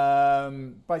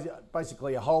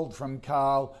 basically a hold from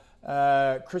Carl.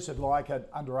 Chris would like it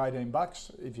under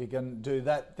 $18. If you can do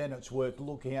that, then it's worth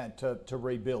looking at to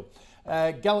rebuild.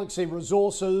 Galaxy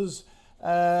Resources,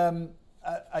 a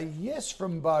yes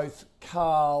from both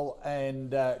Carl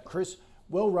and Chris.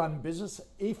 Well-run business.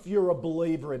 If you're a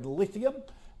believer in lithium,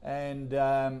 and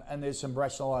there's some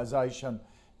rationalisation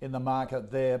in the market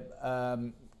there,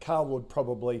 Carl would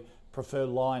probably prefer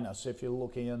Linus if you're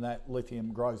looking in that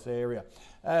lithium growth area.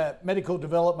 Medical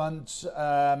developments,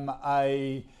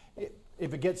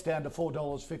 if it gets down to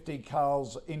 $4.50,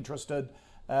 Carl's interested.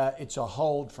 It's a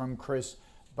hold from Chris,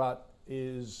 but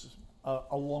is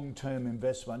a long-term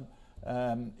investment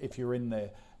if you're in there.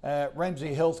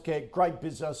 Ramsay Healthcare, great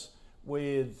business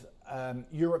with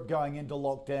Europe going into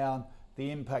lockdown. The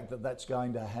impact that that's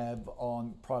going to have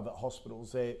on private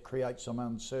hospitals there creates some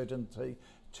uncertainty,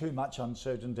 too much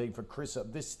uncertainty for Chris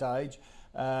at this stage.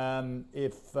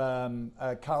 If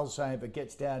Carl's saying if it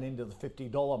gets down into the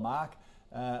 $50 mark,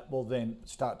 we'll then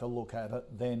start to look at it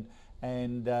then.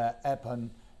 And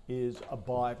Appen is a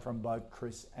buy from both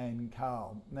Chris and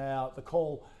Carl. Now, the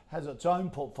call has its own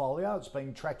portfolio. It's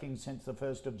been tracking since the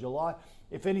 1st of July.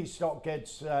 If any stock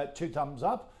gets 2 thumbs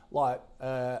up, like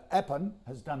Appen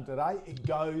has done today, it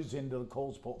goes into the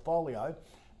call's portfolio.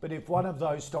 But if one of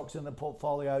those stocks in the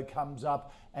portfolio comes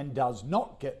up and does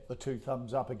not get the 2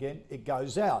 thumbs up again, it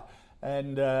goes out.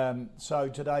 And so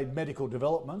today, Medical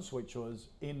Developments, which was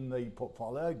in the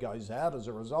portfolio, goes out as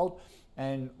a result,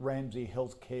 and Ramsay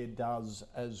Healthcare does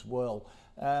as well.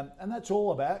 And that's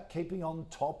all about keeping on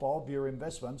top of your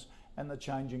investments and the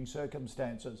changing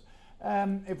circumstances.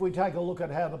 If we take a look at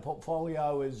how the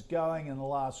portfolio is going in the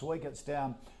last week, it's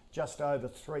down just over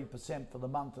 3% for the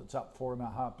month. It's up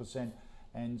 4.5%.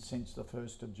 And since the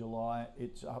 1st of July,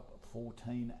 it's up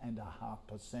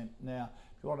 14.5%. Now,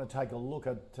 if you want to take a look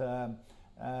at the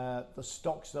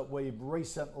stocks that we've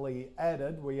recently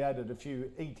added, we added a few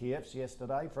ETFs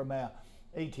yesterday from our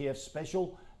ETF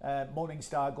special.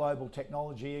 Morningstar Global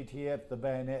Technology ETF, the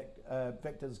VanEck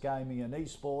Vectors Gaming and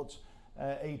Esports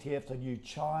ETF, the new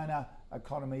China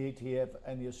Economy ETF,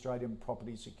 and the Australian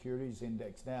Property Securities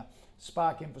Index. Now,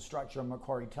 Spark Infrastructure and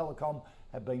Macquarie Telecom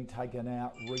have been taken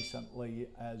out recently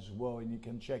as well, and you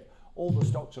can check all the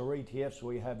stocks or ETFs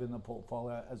we have in the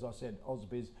portfolio. As I said,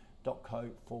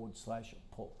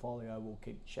 ausbiz.co/portfolio. We'll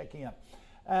keep checking it.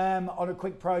 On a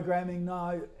quick programming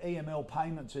note, EML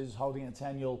Payments is holding its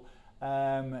annual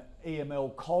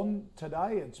EML Con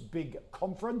today. It's a big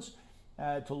conference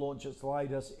to launch its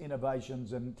latest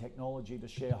innovations and technology to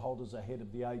shareholders ahead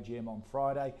of the AGM on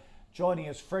Friday. Joining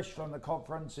us fresh from the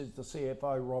conference is the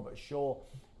CFO, Robert Shaw,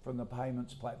 from the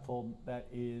payments platform. That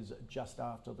is just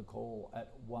after the call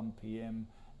at 1 p.m.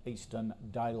 Eastern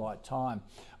Daylight Time.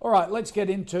 All right, let's get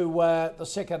into the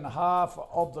second half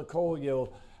of the call. Your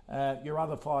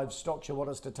other 5 stocks you want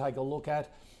us to take a look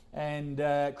at. And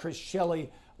Chris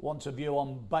Shelley wants a view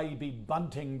on Baby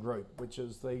Bunting Group, which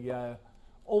is the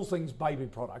all things baby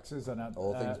products, isn't it?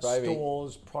 All things baby.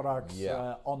 Stores, products,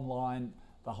 online,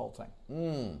 the whole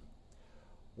thing.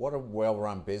 What a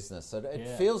well-run business.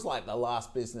 It feels like the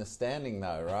last business standing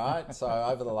though, right? So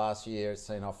over the last year, it's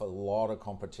seen off a lot of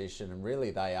competition, and really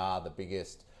they are the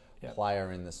biggest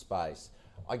player in the space.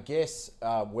 I guess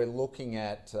we're looking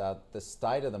at the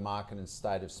state of the market and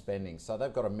state of spending. So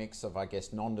they've got a mix of, I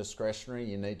guess, non-discretionary,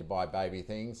 you need to buy baby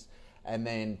things, and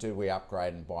then do we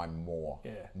upgrade and buy more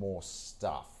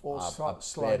stuff? Or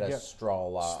better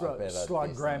stroller, a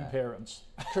better grandparents.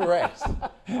 Correct,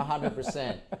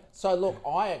 100%. So look,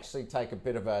 I actually take a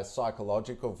bit of a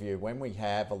psychological view. When we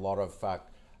have a lot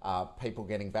of people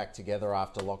getting back together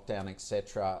after lockdown,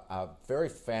 etc., very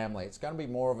family, it's going to be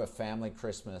more of a family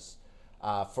Christmas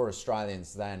for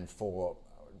Australians than for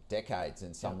decades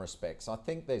in some respects. I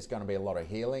think there's going to be a lot of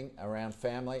healing around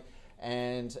family,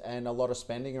 and a lot of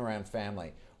spending around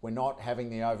family. We're not having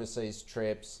the overseas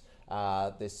trips.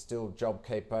 There's still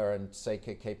JobKeeper and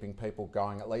Seeker keeping people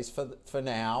going, at least for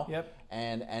now.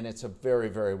 And it's a very,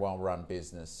 very well-run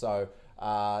business. So,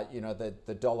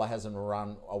 the dollar hasn't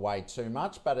run away too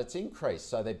much, but it's increased.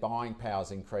 So their buying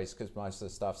power's increased because most of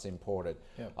the stuff's imported.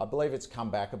 I believe it's come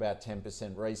back about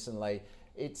 10% recently.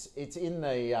 It's in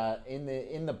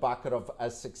the bucket of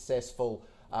a successful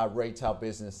retail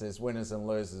business. There's winners and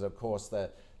losers, of course.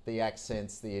 The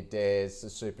Accents, the Adairs, the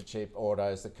super cheap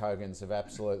autos, the Kogans have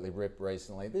absolutely ripped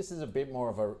recently. This is a bit more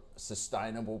of a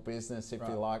sustainable business, if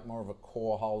you like, more of a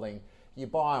core holding. You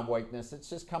buy on weakness.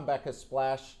 It's just come back a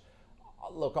splash.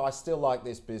 Look, I still like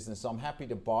this business. I'm happy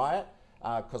to buy it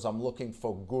because I'm looking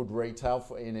for good retail,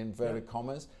 in inverted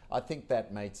commas. I think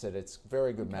that meets it. It's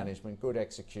very good management, good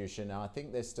execution, and I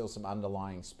think there's still some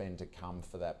underlying spend to come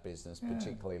for that business,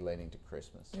 particularly leading to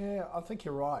Christmas. Yeah, I think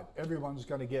you're right. Everyone's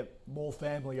going to get more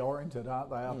family oriented,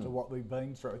 aren't they, after what we've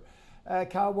been through.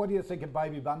 Carl, what do you think of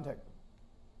Baby Bunting?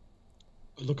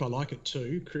 Look, I like it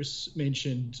too. Chris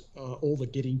mentioned all the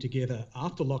getting together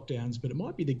after lockdowns, but it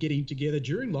might be the getting together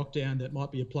during lockdown that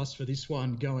might be a plus for this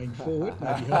one going forward.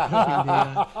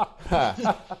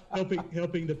 Maybe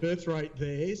helping the birth rate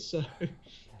there. So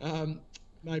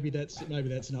maybe that's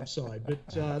an upside.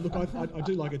 But look, I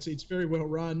do like it. It's very well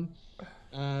run.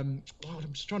 I'm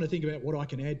just trying to think about what I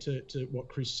can add to what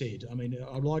Chris said. I mean,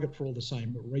 I like it for all the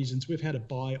same reasons. We've had a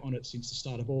buy on it since the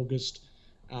start of August.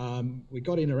 We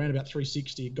got in around about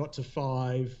 360, it got to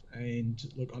 5, and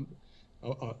look,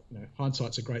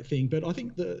 hindsight's a great thing, but I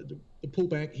think the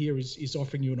pullback here is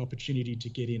offering you an opportunity to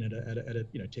get in at a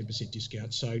 10%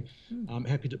 discount. So I'm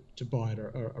happy to buy it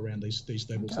around these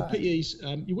levels. Okay. The PEs,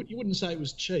 you wouldn't say it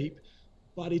was cheap,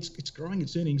 but it's growing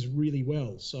its earnings really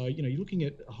well. So you're looking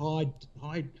at high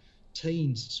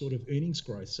teens sort of earnings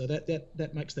growth. So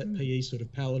that makes that PE sort of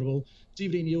palatable.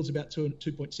 Dividend yield's about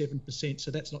 2.7%,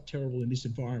 so that's not terrible in this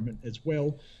environment as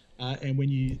well. And when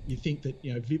you think that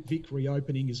Vic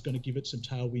reopening is going to give it some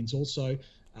tailwinds also,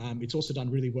 it's also done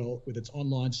really well with its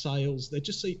online sales. They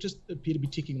just appear to be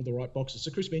ticking all the right boxes.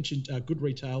 So Chris mentioned good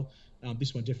retail.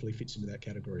 This one definitely fits into that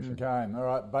category. Okay, all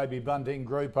right, Baby Bunting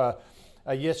Group.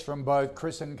 A yes from both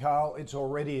Chris and Carl. It's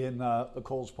already in the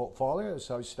calls portfolio,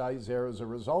 so stays there as a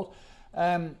result.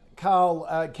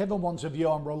 Carl, Kevin wants a view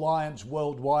on Reliance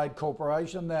Worldwide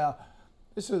Corporation. Now,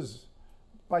 this is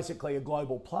basically a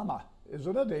global plumber,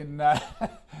 isn't it? In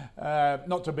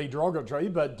not to be derogatory,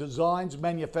 but designs,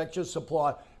 manufactures,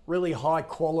 supply really high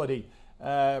quality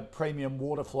premium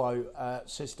water flow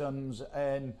systems,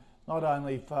 and not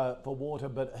only for water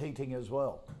but heating as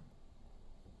well.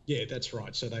 Yeah, that's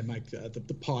right. So they make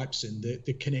the pipes and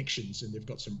the connections, and they've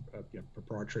got some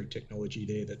proprietary technology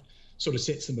there that sort of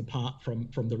sets them apart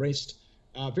from the rest.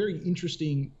 Very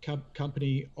interesting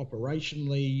company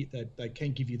operationally, that they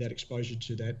can give you that exposure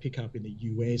to that pickup in the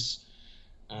US.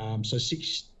 So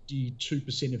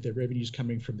 62% of their revenues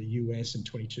coming from the US and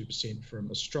 22%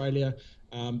 from Australia.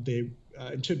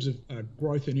 In terms of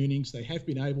growth and earnings, they have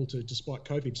been able to, despite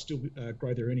COVID, still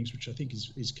grow their earnings, which I think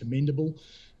is commendable.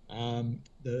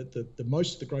 The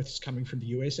most of the growth is coming from the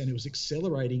US, and it was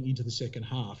accelerating into the second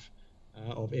half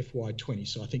of FY20.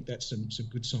 So I think that's some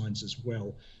good signs as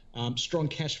well. Strong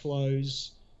cash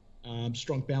flows,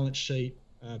 strong balance sheet.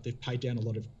 They've paid down a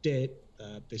lot of debt.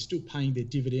 They're still paying their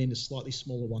dividend, a slightly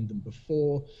smaller one than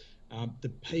before. The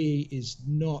PE is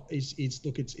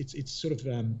it's sort of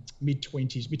mid to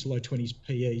low 20s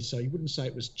PE. So you wouldn't say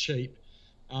it was cheap.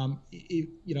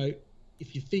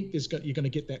 If you think you're going to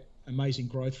get that amazing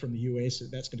growth from the US,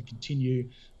 that's going to continue.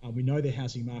 We know the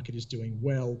housing market is doing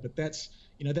well, but that's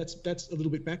a little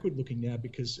bit backward looking now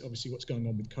because obviously what's going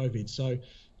on with COVID. So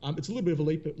it's a little bit of a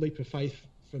leap of faith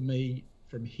for me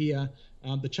from here.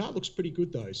 The chart looks pretty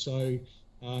good though. So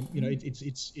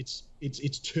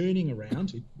it's turning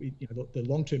around. The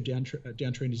long-term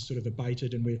downtrend is sort of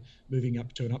abated, and we're moving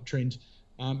up to an uptrend.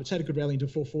 It's had a good rally into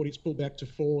 440. It's pulled back to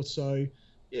 4. So,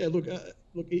 yeah, look,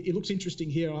 it looks interesting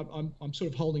here. I'm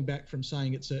sort of holding back from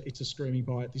saying it's a screaming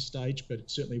buy at this stage, but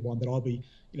it's certainly one that I'll be,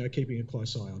 keeping a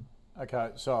close eye on. Okay,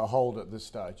 so a hold at this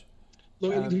stage.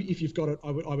 Look, if you've got it,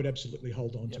 I would absolutely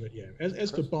hold on to it. Yeah.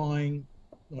 As for buying,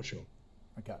 not sure.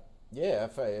 Okay. Yeah,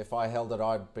 if I held it,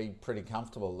 I'd be pretty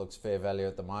comfortable. It looks fair value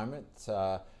at the moment.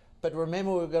 But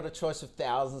remember, we've got a choice of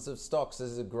thousands of stocks. This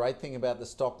is a great thing about the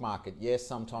stock market. Yes,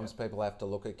 sometimes people have to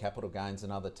look at capital gains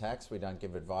and other tax. We don't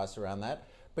give advice around that.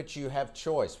 But you have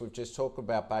choice. We've just talked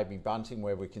about baby bunting,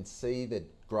 where we can see the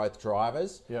growth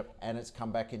drivers, and it's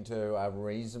come back into a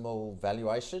reasonable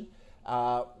valuation.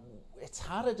 It's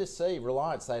harder to see.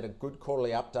 Reliance, they had a good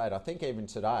quarterly update, I think even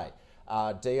today.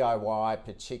 DIY,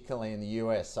 particularly in the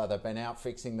US. So they've been out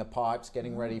fixing the pipes,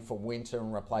 getting ready for winter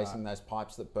and replacing those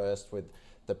pipes that burst with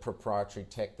the proprietary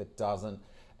tech that doesn't.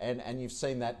 And you've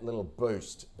seen that little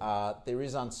boost. There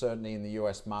is uncertainty in the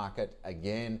US market,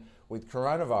 again, with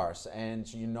coronavirus,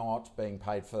 and you're not being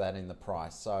paid for that in the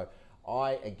price. So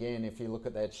again, if you look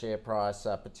at that share price,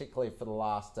 particularly for the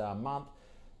last month,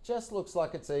 just looks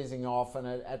like it's easing off, and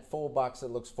at $4 it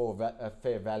looks for a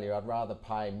fair value. I'd rather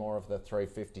pay more of the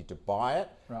 $3.50 to buy it,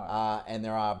 and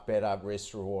there are better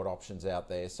risk reward options out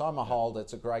there. So I'm a hold.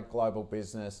 It's a great global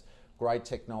business, great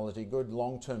technology, good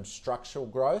long-term structural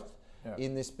growth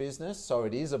in this business. So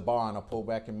it is a buy and a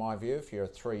pullback in my view if you're a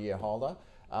 3-year holder,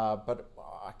 but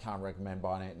I can't recommend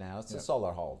buying it now. It's a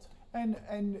solid hold.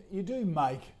 And you do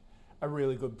make a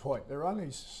really good point. There are only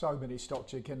so many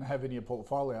stocks you can have in your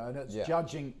portfolio, and it's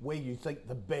judging where you think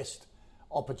the best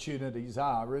opportunities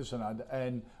are, isn't it?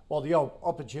 And while the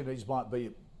opportunities might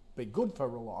be good for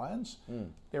Reliance,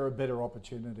 there are better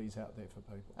opportunities out there for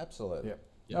people. Absolutely. Yep.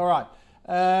 All right.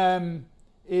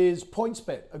 Is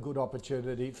PointsBet a good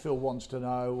opportunity? Phil wants to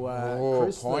know.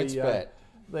 Chris, PointsBet.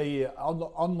 The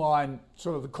online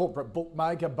sort of the corporate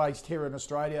bookmaker based here in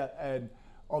Australia, and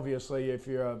obviously, if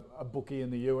you're a bookie in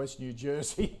the US, New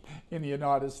Jersey, in the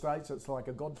United States, it's like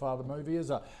a Godfather movie,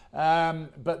 isn't it?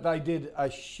 But they did a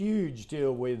huge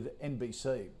deal with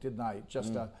NBC, didn't they?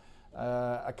 Just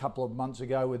a couple of months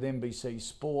ago with NBC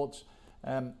Sports.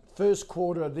 First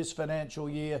quarter of this financial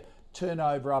year,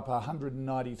 turnover up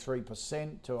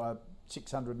 193% to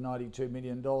 $692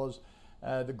 million.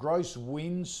 The gross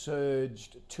wins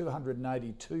surged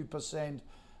 282%.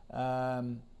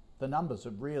 The numbers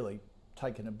have really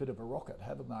taken a bit of a rocket,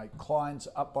 haven't they? Clients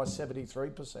up by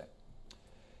 73%.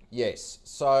 Yes,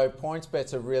 so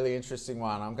PointsBet's a really interesting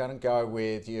one. I'm going to go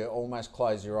with you almost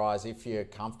close your eyes. If you're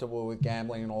comfortable with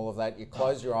gambling and all of that, you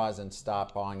close your eyes and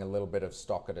start buying a little bit of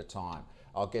stock at a time.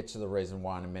 I'll get to the reason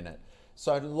why in a minute.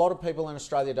 So a lot of people in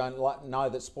Australia don't know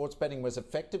that sports betting was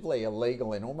effectively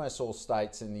illegal in almost all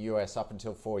states in the US up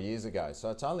until 4 years ago.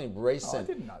 So it's only recent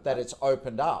that it's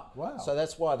opened up. Wow. So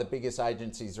that's why the biggest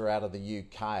agencies are out of the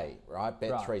UK, right?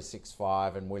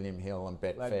 Bet365 and William Hill and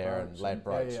Betfair and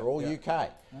Ladbrokes are all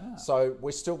UK. So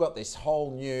we've still got this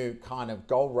whole new kind of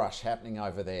gold rush happening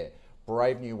over there.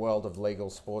 Brave new world of legal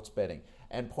sports betting.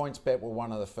 And PointsBet were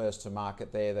one of the first to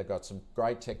market there. They've got some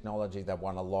great technology. They've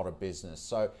won a lot of business.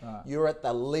 So you're at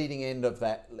the leading end of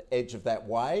that edge of that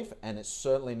wave, and it's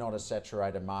certainly not a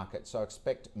saturated market. So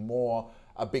expect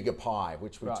a bigger pie,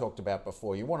 which we talked about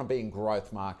before. You want to be in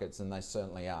growth markets, and they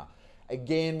certainly are.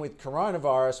 Again, with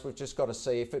coronavirus, we've just got to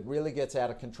see if it really gets out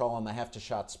of control and they have to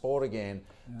shut sport again,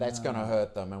 that's going to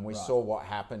hurt them. And we saw what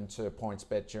happened to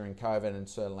PointsBet during COVID, and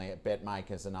certainly at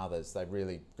BetMakers and others. They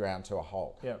really ground to a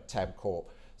halt, Tabcorp.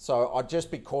 So I'd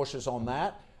just be cautious on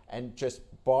that and just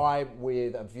buy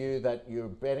with a view that you're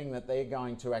betting that they're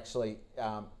going to actually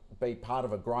be part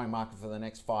of a growing market for the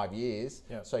next 5 years.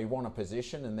 So you want a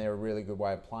position, and they're a really good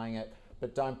way of playing it.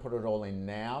 But don't put it all in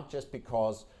now just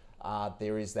because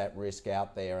there is that risk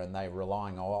out there, and they're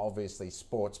relying on obviously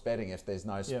sports betting. If there's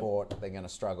no sport, they're going to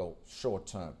struggle short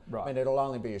term. I mean, it'll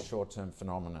only be a short term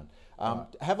phenomenon.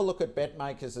 Have a look at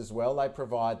BetMakers as well. They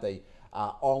provide the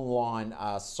online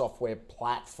software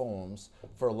platforms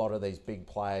for a lot of these big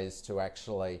players to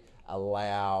actually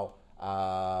allow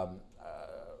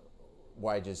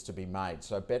wagers to be made.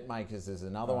 So BetMakers is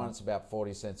another one. It's about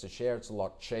 40 cents a share. It's a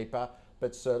lot cheaper,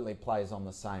 but certainly plays on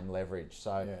the same leverage.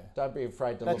 So don't be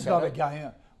afraid to look at it. That's not a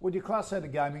game. Would you class that a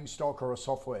gaming stock or a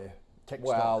software tech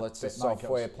stock? Well, it's a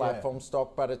software platform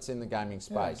stock, but it's in the gaming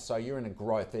space. So you're in a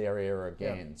growth area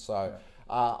again. So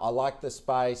I like the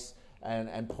space,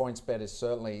 and PointsBet has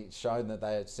certainly shown that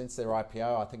they, since their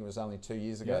IPO, I think it was only 2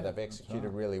 years ago, they've executed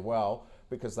really well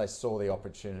because they saw the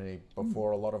opportunity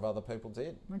before a lot of other people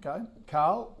did. Okay.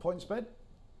 Carl, PointsBet?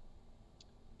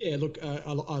 Yeah, look,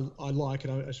 I like it.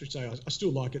 I should say I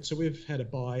still like it. So we've had a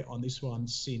buy on this one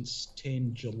since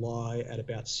 10 July at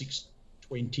about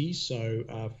 6.20.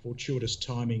 So fortuitous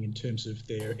timing in terms of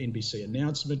their NBC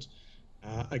announcement.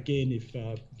 Again, if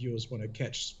viewers want to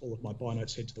catch all of my buy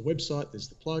notes, head to the website. There's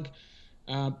the plug.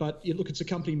 But look, it's a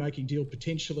company making deal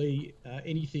potentially.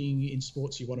 Anything in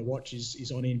sports you want to watch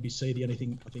is on NBC. The only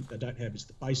thing I think they don't have is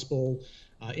the baseball.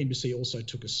 NBC also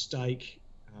took a stake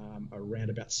around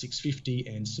about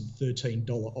 $6.50 and some $13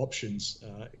 options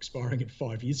expiring at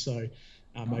 5 years. So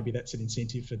maybe that's an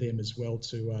incentive for them as well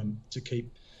to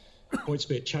keep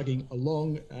PointsBet chugging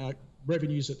along.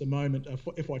 Revenues at the moment,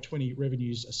 for FY20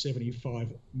 revenues are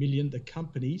 75 million.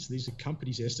 These are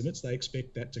companies' estimates. They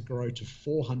expect that to grow to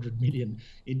 400 million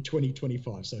in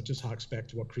 2025. So it just harks back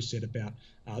to what Chris said about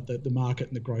the market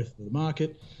and the growth of the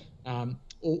market.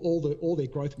 All their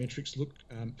growth metrics look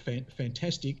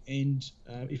fantastic. And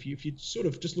if you sort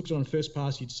of just looked on first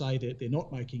pass, you'd say that they're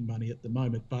not making money at the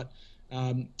moment, but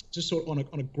just sort of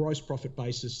on a gross profit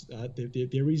basis,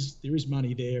 there is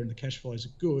money there and the cash flows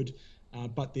are good.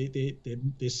 But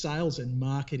their sales and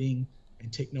marketing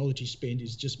and technology spend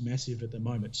is just massive at the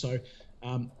moment. So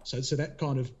that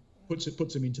kind of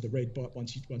puts them into the red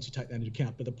once you take that into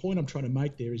account. But the point I'm trying to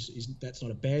make there is that's not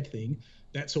a bad thing.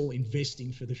 That's all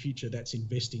investing for the future. That's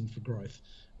investing for growth.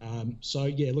 So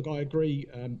yeah, look, I agree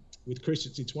with Chris.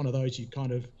 It's one of those you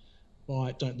kind of buy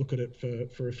it, don't look at it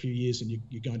for a few years, and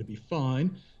you're going to be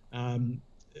fine.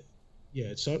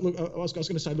 Yeah. So look, I was going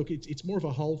to say, look, it's more of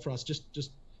a hold for us. Just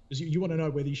because you want to know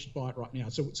whether you should buy it right now.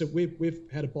 So we've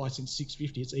had a buy since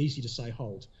 6.50. It's easy to say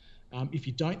hold. If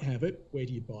you don't have it, where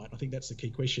do you buy it? I think that's the key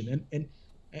question. And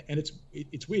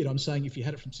it's weird. I'm saying if you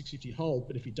had it from 6.50 hold,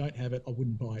 but if you don't have it, I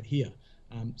wouldn't buy it here.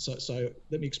 So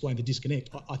let me explain the disconnect.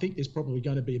 I think there's probably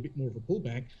going to be a bit more of a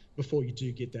pullback before you do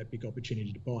get that big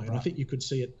opportunity to buy. And I think you could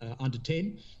see it under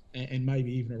 10 and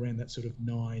maybe even around that sort of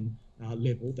 9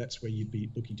 level. That's where you'd be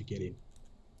looking to get in.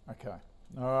 Okay.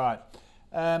 All right.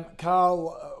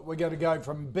 Carl, we're going to go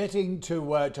from betting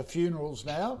to funerals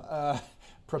now.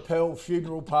 Propel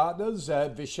Funeral Partners.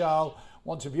 Vishal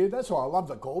wants a view. That's why I love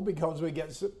the call, because we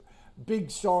get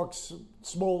big stocks,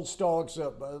 small stocks,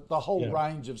 the whole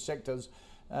range of sectors.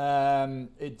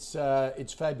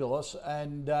 It's fabulous,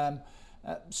 and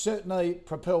certainly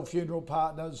Propel Funeral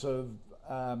Partners have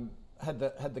had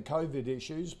the COVID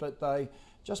issues, but they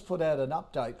just put out an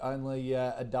update only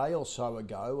a day or so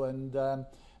ago, and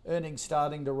earnings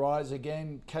starting to rise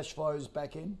again, cash flows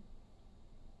back in.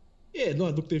 Yeah, no,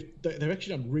 look, they've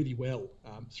actually done really well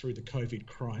through the COVID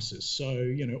crisis.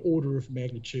 So, order of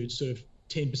magnitude, sort of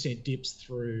 10% dips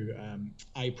through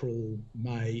April,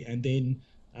 May, and then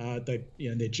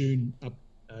their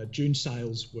June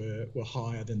sales were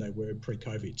higher than they were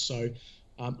pre-COVID. So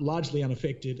largely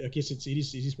unaffected. I guess it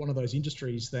is one of those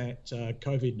industries that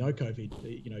COVID, no COVID,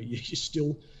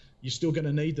 you're still going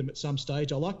to need them at some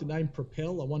stage. I like the name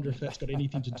Propel. I wonder if that's got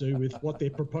anything to do with what they're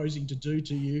proposing to do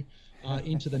to you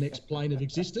into the next plane of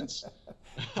existence.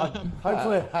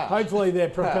 Hopefully they're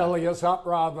propelling us up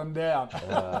rather than down.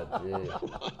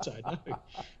 I don't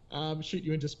know. Shoot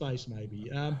you into space maybe.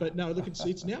 But no, look,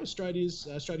 it's now Australia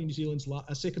and New Zealand's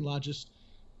second largest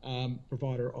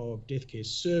provider of death care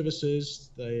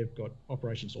services. They've got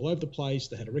operations all over the place.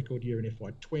 They had a record year in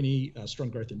FY20,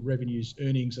 strong growth in revenues,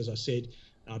 earnings, as I said,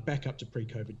 back up to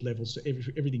pre-COVID levels. So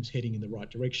everything's heading in the right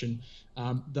direction.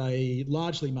 They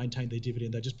largely maintained their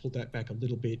dividend. They just pulled that back a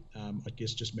little bit, I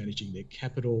guess just managing their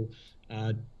capital.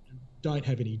 Don't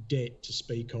have any debt to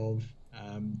speak of.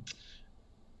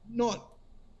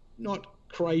 Not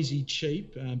crazy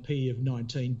cheap, PE of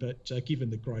 19, but given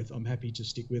the growth, I'm happy to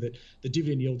stick with it. The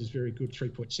dividend yield is very good,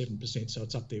 3.7%, so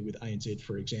it's up there with ANZ,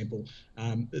 for example.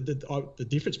 The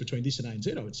difference between this and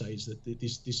ANZ, I would say, is that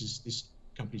this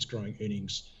company's growing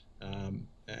earnings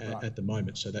at the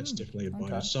moment, so that's definitely a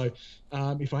bonus. Okay.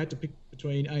 So if I had to pick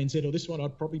between ANZ or this one,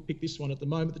 I'd probably pick this one at the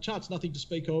moment. The chart's nothing to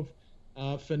speak of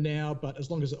for now, but as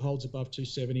long as it holds above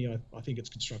 270, I think it's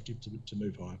constructive to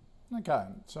move higher. Okay,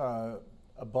 so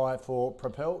a buy for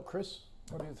Propel. Chris,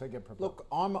 what do you think of Propel? Look,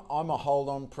 I'm a hold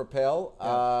on Propel,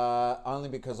 only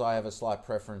because I have a slight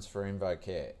preference for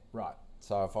InvoCare. Right.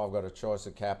 So if I've got a choice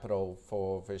of capital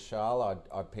for Vishal,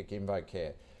 I'd pick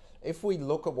InvoCare. If we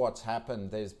look at what's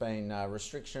happened, there's been a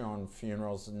restriction on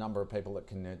funerals, the number of people that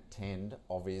can attend,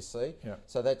 obviously. Yeah.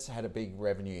 So that's had a big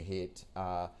revenue hit.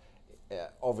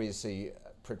 Obviously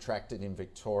protracted in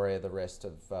Victoria. The rest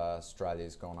of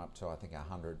Australia's gone up to, I think,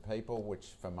 100 people, which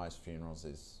for most funerals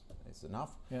is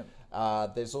enough. Yeah.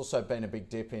 There's also been a big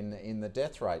dip in the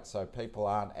death rate, so people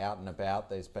aren't out and about.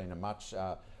 There's been a much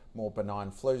more benign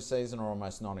flu season, or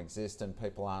almost non-existent.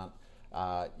 People aren't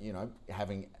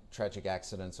having tragic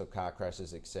accidents or car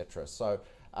crashes, etc. So,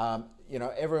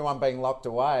 everyone being locked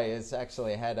away has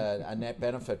actually had a net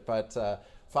benefit, but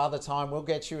Father Time will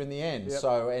get you in the end. Yep.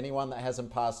 So anyone that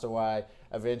hasn't passed away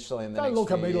eventually in the next few years...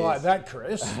 Don't look at me like that,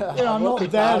 Chris. I'm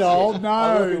not that old.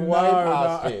 No,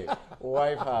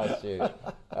 way past you.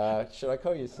 Should I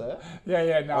call you sir?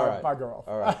 Yeah, no, right. Bugger off.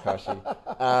 All right,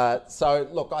 Koshi. So,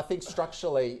 look, I think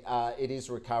structurally it is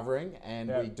recovering,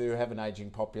 and we do have an ageing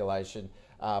population.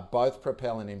 Both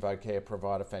Propel and InvoCare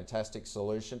provide a fantastic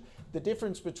solution. The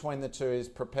difference between the two is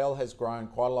Propel has grown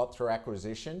quite a lot through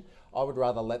acquisition. I would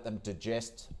rather let them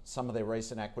digest some of their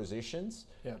recent acquisitions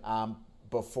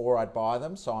before I'd buy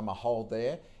them, so I'm a hold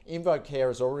there. InvoCare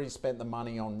has already spent the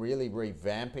money on really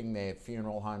revamping their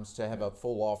funeral homes to have a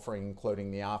full offering,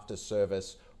 including the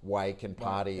after-service wake and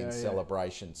party and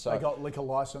celebration. So they got liquor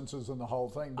licenses and the whole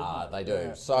thing, didn't they? They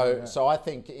do. So I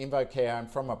think InvoCare,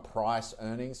 and from a price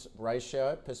earnings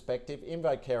ratio perspective,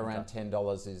 InvoCare around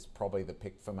 $10 is probably the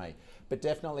pick for me. But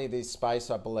definitely this space,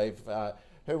 I believe,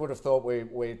 who would have thought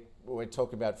we're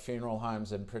talking about funeral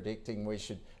homes and predicting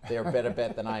they're a better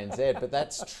bet than ANZ, but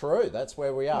that's true. That's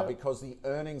where we are because the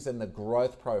earnings and the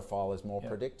growth profile is more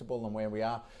predictable than where we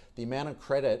are. The amount of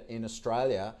credit in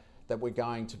Australia that we're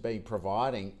going to be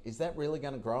providing, is that really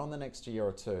going to grow in the next year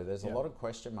or two? There's a lot of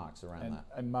question marks around that.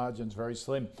 And margins very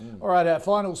slim. All right, our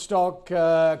final stock,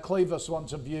 Clevis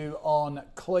wants a view on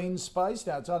Clean Space.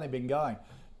 Now, it's only been going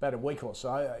about a week or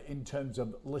so in terms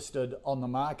of listed on the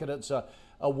market. It's a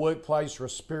workplace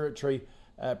respiratory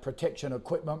protection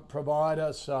equipment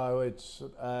provider, so it's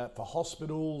for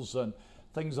hospitals and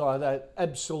things like that.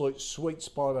 Absolute sweet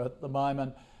spot at the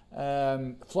moment.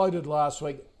 Floated last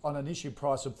week on an issue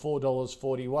price of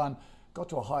 $4.41, got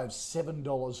to a high of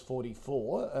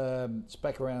 $7.44. It's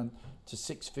back around to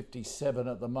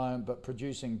 $6.57 at the moment, but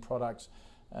producing products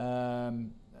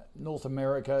North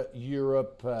America,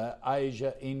 Europe,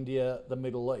 Asia, India, the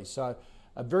Middle East. So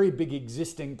a very big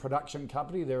existing production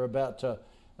company. They're about to.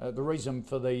 The reason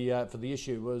for the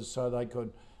issue was so they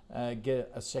could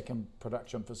get a second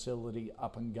production facility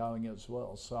up and going as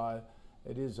well. So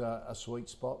it is a sweet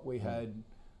spot. We had,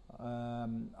 I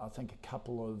think, a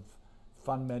couple of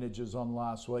fund managers on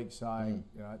last week saying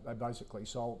they basically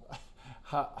sold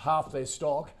half their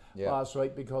stock last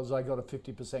week because they got a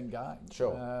 50% gain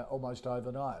almost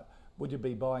overnight. Would you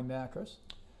be buying now, Chris?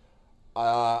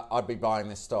 I'd be buying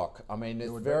this stock. I mean,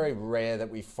 it's very rare that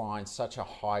we find such a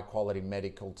high quality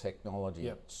medical technology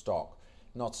stock.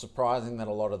 Not surprising that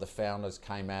a lot of the founders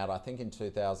came out, I think in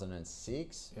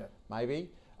 2006, maybe,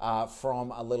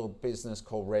 from a little business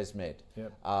called ResMed.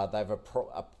 They've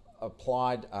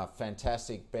applied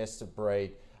fantastic best of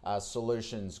breed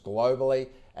solutions globally,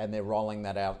 and they're rolling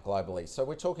that out globally. So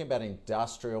we're talking about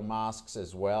industrial masks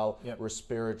as well,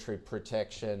 respiratory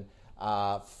protection,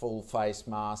 full face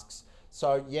masks.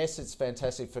 So yes, it's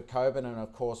fantastic for COVID, and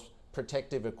of course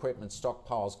protective equipment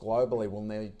stockpiles globally will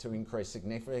need to increase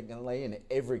significantly in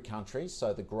every country.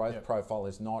 So the growth profile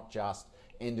is not just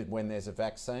ended when there's a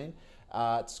vaccine.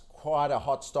 It's quite a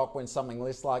hot stock when something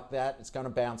lists like that. It's going to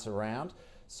bounce around.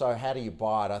 So how do you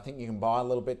buy it? I think you can buy a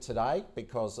little bit today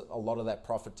because a lot of that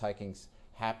profit taking's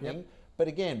happening. But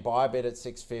again, buy a bit at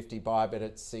 650, buy a bit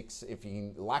at 6 if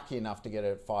you're lucky enough to get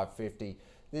it at 550.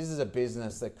 This is a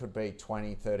business that could be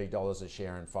 $20, $30 a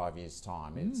share in 5 years'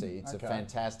 time. It's a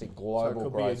fantastic global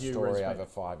growth story over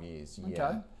 5 years.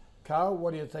 Okay. Carl,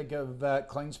 what do you think of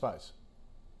Clean Space?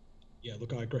 Yeah,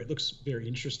 look, I agree. It looks very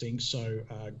interesting. So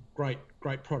great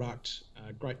product,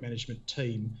 great management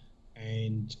team,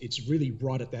 and it's really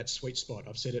right at that sweet spot.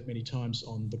 I've said it many times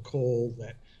on the call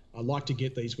that I like to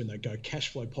get these when they go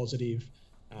cash flow positive,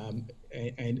 and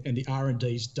the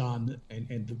R&D's done,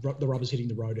 and the rubber's hitting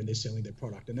the road, and they're selling their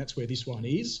product, and that's where this one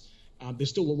is. There's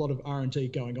still a lot of R&D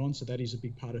going on, so that is a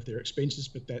big part of their expenses,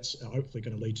 but that's hopefully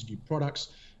going to lead to new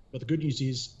products. But the good news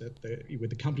is that with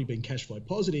the company being cash flow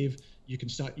positive, you can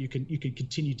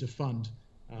continue to fund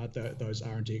those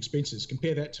R&D expenses.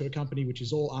 Compare that to a company which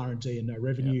is all R&D and no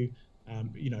revenue.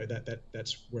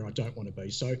 That's where I don't want to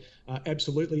be. So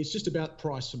absolutely, it's just about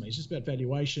price for me. It's just about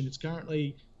valuation. It's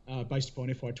currently based upon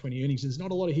FY20 earnings. There's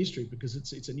not a lot of history because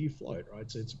it's a new float, right?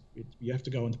 So you have to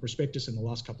go on the prospectus in the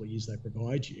last couple of years they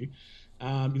provide you.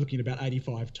 You're looking at about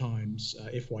 85 times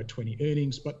FY20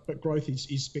 earnings, but growth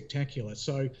is spectacular.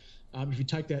 So if you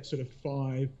take that sort of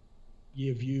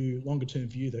 5-year view, longer term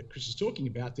view that Chris is talking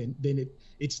about, then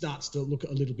it starts to look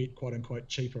a little bit quote unquote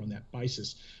cheaper on that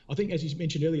basis. I think, as you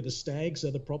mentioned earlier, the stags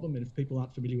are the problem, and if people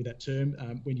aren't familiar with that term,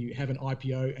 when you have an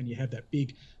IPO and you have that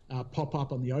big pop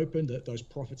up on the open. Those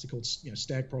profits are called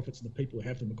stag profits, and the people who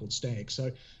have them are called stags.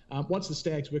 So once the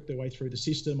stags work their way through the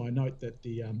system, I note that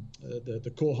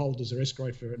the core holders are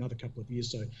escrowed for another couple of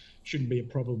years, so shouldn't be a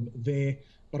problem there.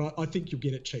 But I think you'll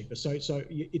get it cheaper. So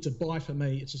it's a buy for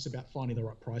me. It's just about finding the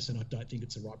right price, and I don't think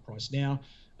it's the right price now.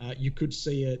 You could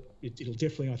see it'll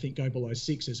definitely, I think, go below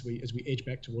 6 as we edge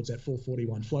back towards that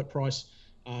 441 float price.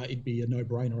 It'd be a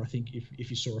no-brainer, I think, if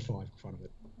you saw a 5 in front of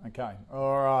it. Okay,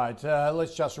 all right.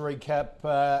 Let's just recap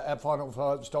our final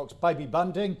 5 stocks. Baby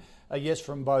Bunting, a yes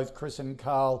from both Chris and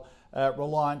Carl.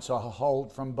 Reliance, a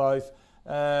hold from both.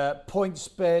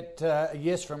 PointsBet, a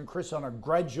yes from Chris on a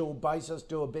gradual basis.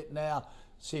 Do a bit now.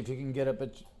 See if you can get it a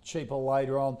bit cheaper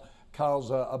later on. Carl's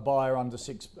a buyer under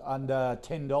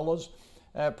 $10.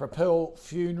 Propel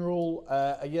Funeral,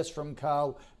 a yes from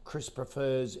Carl. Chris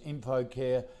prefers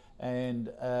InfoCare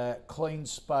and Clean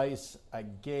Space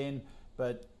again,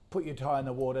 but put your toe in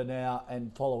the water now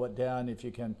and follow it down. If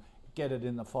you can get it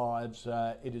in the 5s,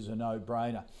 it is a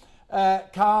no-brainer.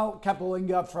 Carl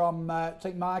Capelinga from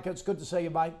Think Markets, good to see you,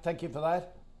 mate. Thank you for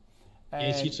that. And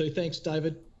yes, you too. Thanks,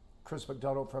 David. Chris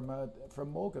Macdonald from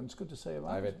Morgan's, good to see you,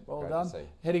 mate. David, well great done. to see you.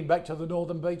 Heading back to the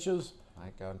Northern Beaches.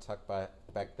 Mate, go and tuck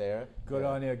back there. Good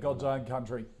on you, God's own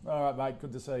country. All right, mate,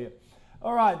 good to see you.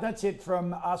 All right, that's it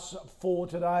from us for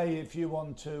today. If you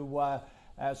want to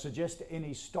suggest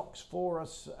any stocks for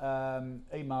us,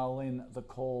 email in the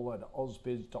call at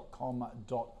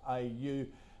ausbiz.com.au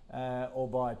or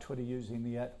via Twitter using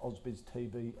the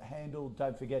 @AusbizTV handle.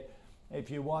 Don't forget, if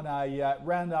you want a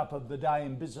roundup of the day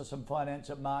in business and finance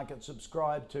at market,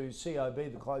 subscribe to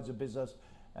COB, the Close of Business.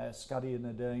 Scuddy and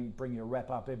Nadine bring your wrap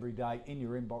up every day in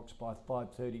your inbox by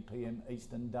 5:30 p.m.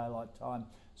 Eastern Daylight Time.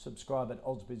 Subscribe at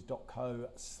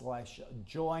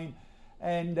ausbiz.co/join.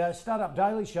 And Startup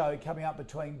Daily Show coming up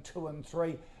between 2 and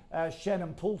 3.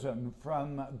 Shannon Poulton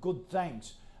from Good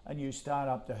Thanks, a new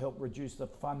startup to help reduce the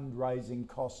fundraising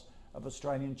costs of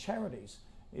Australian charities,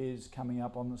 is coming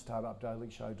up on the Startup Daily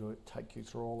Show to take you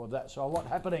through all of that. So a lot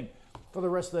happening for the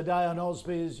rest of the day on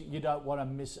Ausbiz. You don't want to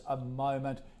miss a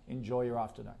moment. Enjoy your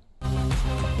afternoon.